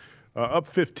beat. Up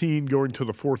 15 going to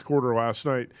the fourth quarter last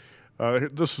night.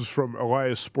 This is from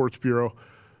Elias Sports Bureau.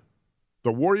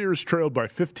 The Warriors trailed by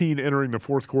 15 entering the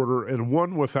fourth quarter and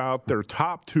won without their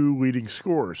top 2 leading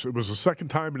scorers. It was the second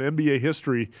time in NBA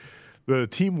history the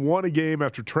team won a game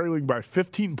after trailing by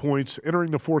 15 points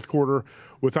entering the fourth quarter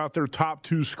without their top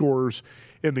 2 scorers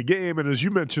in the game. And as you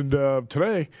mentioned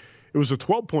today, it was a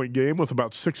 12-point game with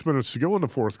about 6 minutes to go in the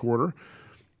fourth quarter.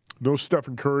 No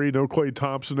Stephen Curry, no Klay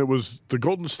Thompson. It was the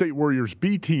Golden State Warriors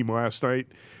B team last night,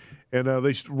 and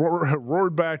they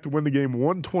roared back to win the game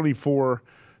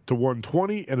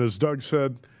 124-120. And as Doug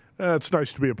said, it's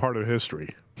nice to be a part of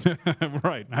history.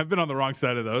 Right. I've been on the wrong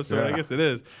side of those, so yeah. I guess it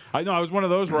is. I know I was one of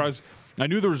those where I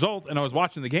knew the result, and I was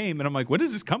watching the game, and I'm like, when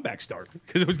does this comeback start?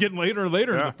 Because it was getting later and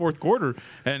later in the fourth quarter,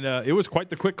 and it was quite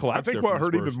the quick collapse. I think what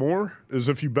hurt even more is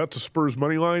if you bet the Spurs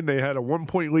money line, they had a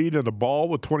 1-point lead and a ball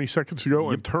with 20 seconds to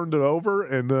go and turned it over,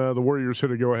 and the Warriors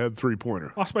hit a go-ahead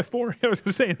 3-pointer. Lost by 4. I was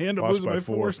going to say, and end up losing by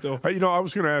 4 still. I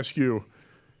was going to ask you,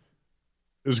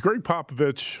 is Greg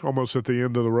Popovich almost at the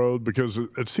end of the road? Because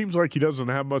it seems like he doesn't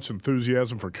have much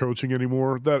enthusiasm for coaching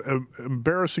anymore. That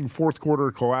embarrassing fourth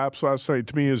quarter collapse last night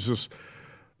to me is just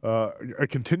a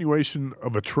continuation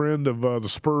of a trend of the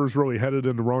Spurs really headed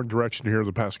in the wrong direction here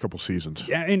the past couple seasons.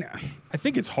 Yeah, and I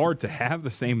think it's hard to have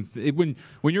the same when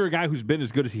you're a guy who's been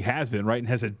as good as he has been, right, and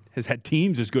has had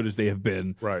teams as good as they have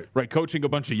been, right, coaching a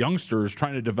bunch of youngsters,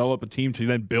 trying to develop a team to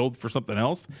then build for something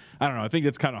else. I don't know. I think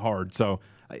it's kind of hard. So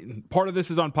part of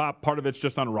this is on Pop. Part of it's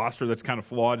just on a roster that's kind of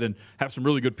flawed and have some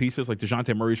really good pieces, like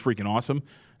DeJounte Murray's freaking awesome,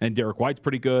 and Derek White's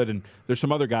pretty good, and there's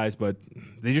some other guys, but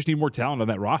they just need more talent on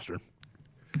that roster.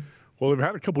 Well, they've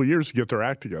had a couple of years to get their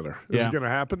act together. Is it going to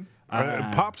happen?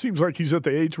 Pop seems like he's at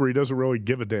the age where he doesn't really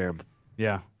give a damn.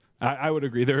 Yeah, I would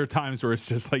agree. There are times where it's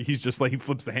just like he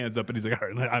flips the hands up and he's like, all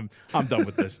right, I'm done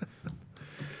with this.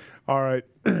 All right,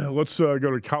 let's go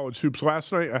to college hoops.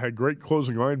 Last night I had great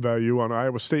closing line value on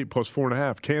Iowa State plus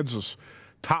 4.5. Kansas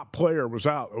top player was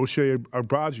out. Ochai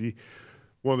Agbaji,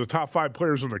 one of the top 5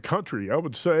 players in the country, I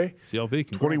would say. CLV,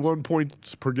 congrats. 21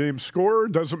 points per game scorer.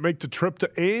 Doesn't make the trip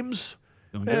to Ames.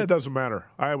 It doesn't matter.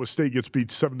 Iowa State gets beat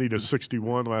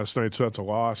 70-61 last night, so that's a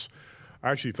loss. I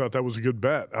actually thought that was a good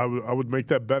bet. I would make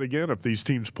that bet again if these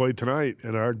teams played tonight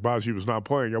and Agbaji was not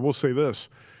playing. I will say this,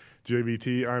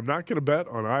 JVT, I'm not going to bet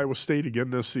on Iowa State again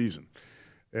this season.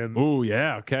 And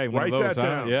okay. Write that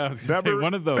down. Yeah, I was going to say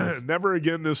one of those. Never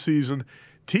again this season.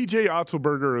 TJ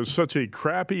Otzelberger is such a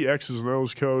crappy X's and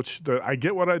O's coach that I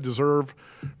get what I deserve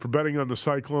for betting on the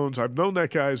Cyclones. I've known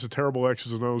that guy is a terrible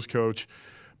X's and O's coach,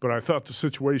 but I thought the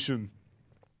situation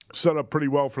set up pretty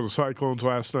well for the Cyclones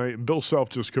last night, and Bill Self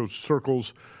just coached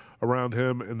circles around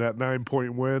him in that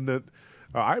 9-point win that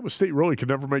Iowa State really could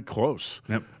never make close.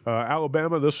 Yep.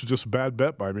 Alabama, this was just a bad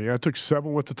bet by me. I took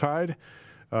 7 with the Tide.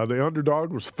 The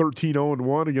underdog was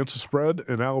 13-0-1 against the spread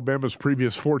in Alabama's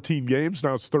previous 14 games.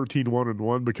 Now it's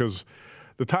 13-1-1 because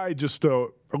the Tide just a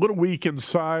little weak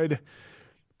inside,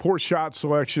 poor shot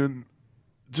selection,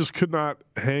 just could not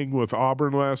hang with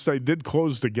Auburn last night. Did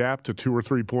close the gap to 2 or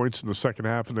 3 points in the second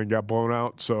half and then got blown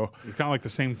out. So it's kind of like the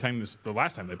same time as the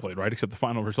last time they played, right? Except the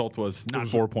final result was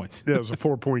 4 points. Yeah, it was a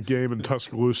 4-point game in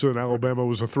Tuscaloosa, and Alabama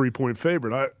was a 3-point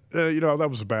favorite. That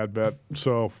was a bad bet.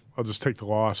 So I'll just take the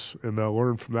loss and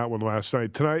learn from that one last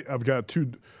night. Tonight I've got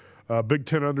 2 Big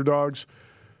Ten underdogs.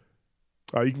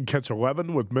 You can catch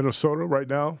 11 with Minnesota right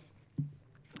now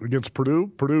against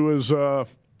Purdue. Purdue is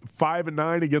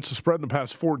 5-9 against the spread in the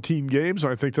past 14 games.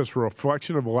 I think that's a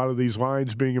reflection of a lot of these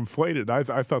lines being inflated. I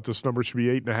thought this number should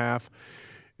be 8.5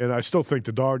 and I still think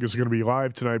the dog is going to be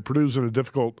live tonight. Purdue's in a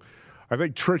difficult, I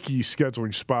think, tricky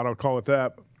scheduling spot. I'll call it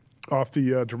that, off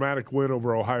the dramatic win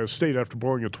over Ohio State after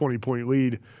blowing a 20-point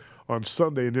lead on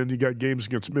Sunday. And then you got games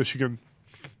against Michigan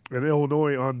and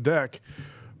Illinois on deck.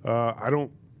 I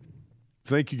don't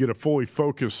think you get a fully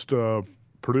focused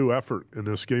Purdue effort in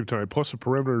this game tonight. Plus, the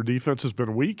perimeter defense has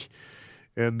been weak,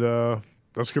 and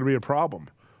that's going to be a problem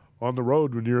on the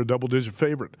road when you're a double-digit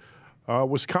favorite.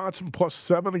 Wisconsin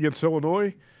 +7 against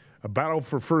Illinois, a battle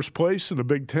for first place in the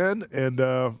Big Ten, and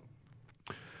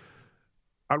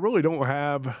I really don't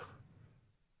have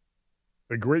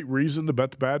a great reason to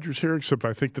bet the Badgers here, except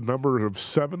I think the number of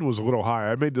 7 was a little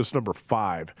high. I made this number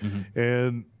 5,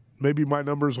 and maybe my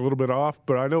number is a little bit off,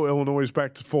 but I know Illinois is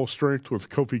back to full strength with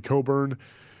Kofi Coburn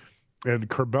and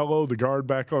Curbelo, the guard,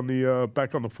 back on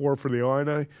the floor for the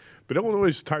Illini. But Illinois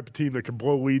is the type of team that can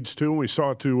blow leads too. We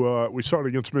saw it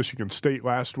against Michigan State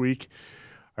last week.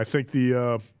 I think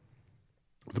the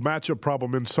matchup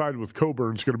problem inside with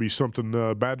Coburn is going to be something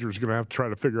Badgers are going to have to try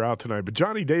to figure out tonight. But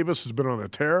Johnny Davis has been on a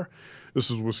tear.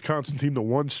 This is a Wisconsin team that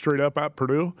won straight up at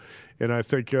Purdue, and I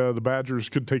think the Badgers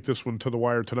could take this one to the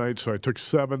wire tonight. So I took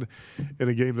 7 in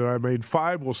a game that I made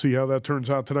 5. We'll see how that turns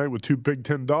out tonight with 2 Big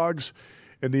Ten dogs.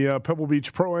 In the Pebble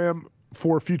Beach Pro-Am,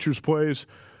 4 futures plays.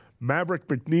 Maverick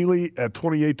McNeely at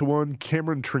 28-1,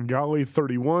 Cameron Tringali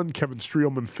 31, Kevin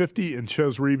Streelman 50, and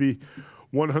Ches Reavie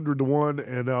 100-1.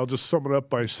 And I'll just sum it up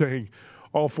by saying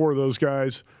all 4 of those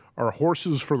guys are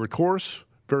horses for the course.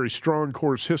 Very strong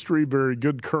course history, very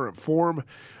good current form.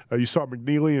 You saw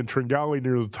McNeely and Tringali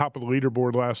near the top of the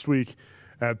leaderboard last week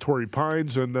at Torrey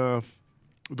Pines, and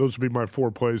those would be my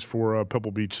 4 plays for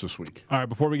Pebble Beach this week. All right,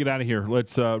 before we get out of here,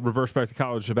 let's reverse back to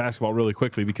college basketball really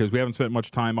quickly, because we haven't spent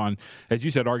much time on, as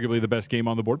you said, arguably the best game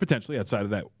on the board, potentially outside of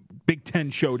that Big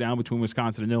Ten showdown between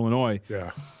Wisconsin and Illinois.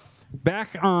 Yeah.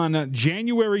 Back on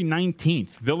January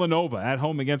 19th, Villanova at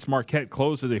home against Marquette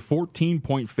closed as a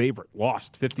 14-point favorite,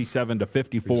 lost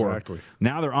 57-54. Exactly.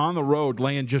 Now they're on the road,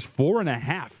 laying just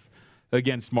 4.5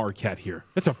 against Marquette here.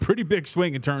 That's a pretty big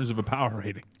swing in terms of a power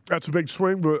rating. That's a big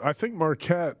swing, but I think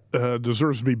Marquette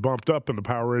deserves to be bumped up in the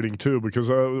power rating too, because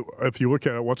if you look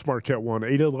at it, what's Marquette won?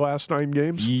 8 of the last 9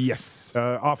 games? Yes.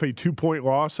 Off a 2-point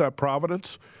loss at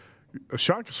Providence.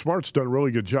 Shaka Smart's done a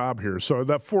really good job here. So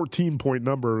that 14-point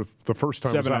number, the first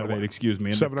time 7 out of 8, excuse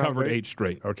me, and 7 they've covered 8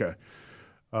 straight. Okay.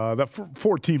 That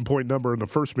 14-point number in the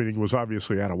first meeting was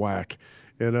obviously out of whack,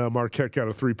 and Marquette got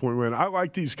a 3-point win. I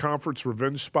like these conference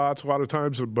revenge spots a lot of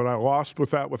times, but I lost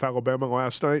with that with Alabama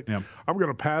last night. Yeah. I'm going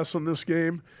to pass on this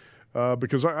game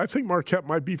because I think Marquette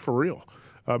might be for real.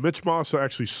 Mitch Moss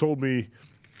actually sold me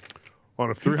on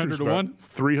a 300-1?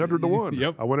 300-1.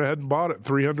 Yep. I went ahead and bought it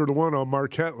 300-1 on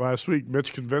Marquette last week.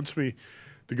 Mitch convinced me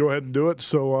to go ahead and do it,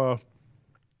 so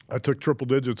I took triple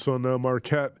digits on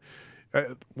Marquette.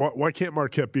 Why can't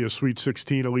Marquette be a Sweet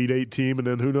 16, Elite 8 team, and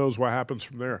then who knows what happens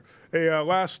from there? Hey,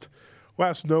 last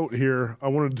note here I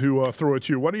wanted to throw at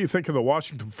you. What do you think of the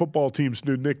Washington football team's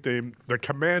new nickname, the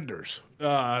Commanders?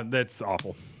 That's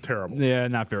awful. Terrible. Yeah,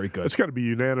 not very good. It's got to be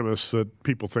unanimous that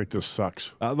people think this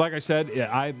sucks. Like I said,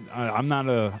 yeah, I'm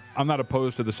not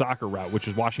opposed to the soccer route, which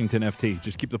is Washington FT.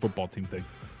 Just keep the football team thing.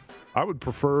 I would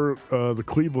prefer the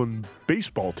Cleveland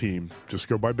baseball team. Just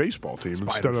go by baseball team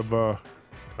Spiders. Instead of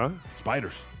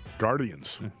Spiders.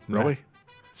 Guardians. Really?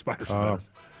 Spiders are better.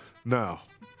 No.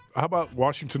 How about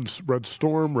Washington's Red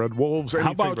Storm, Red Wolves?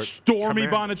 How about Stormy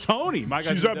Commanders? Bonatoni? My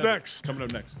She's up next. Coming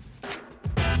up next.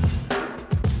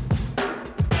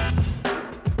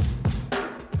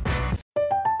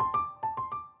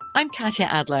 I'm Katya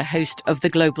Adler, host of The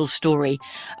Global Story.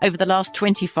 Over the last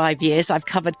 25 years, I've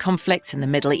covered conflicts in the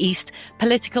Middle East,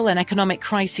 political and economic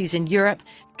crises in Europe,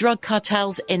 drug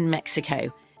cartels in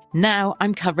Mexico. Now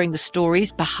I'm covering the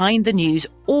stories behind the news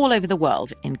all over the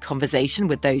world in conversation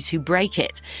with those who break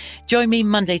it. Join me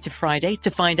Monday to Friday to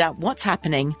find out what's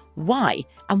happening, why,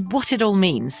 and what it all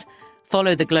means.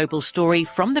 Follow The Global Story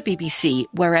from the BBC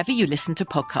wherever you listen to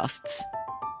podcasts.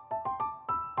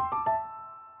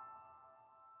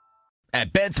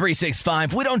 At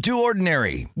Bet365, we don't do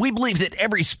ordinary. We believe that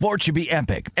every sport should be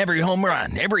epic. Every home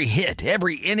run, every hit,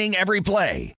 every inning, every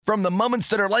play. From the moments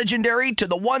that are legendary to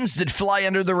the ones that fly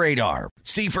under the radar.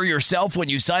 See for yourself when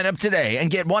you sign up today and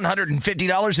get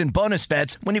 $150 in bonus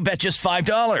bets when you bet just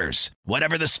 $5.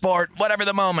 Whatever the sport, whatever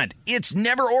the moment, it's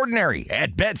never ordinary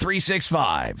at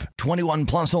Bet365. 21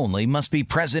 plus only. Must be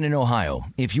present in Ohio.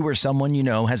 If you or someone you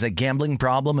know has a gambling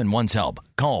problem and wants help,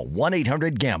 call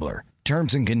 1-800-GAMBLER.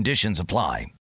 Terms and conditions apply.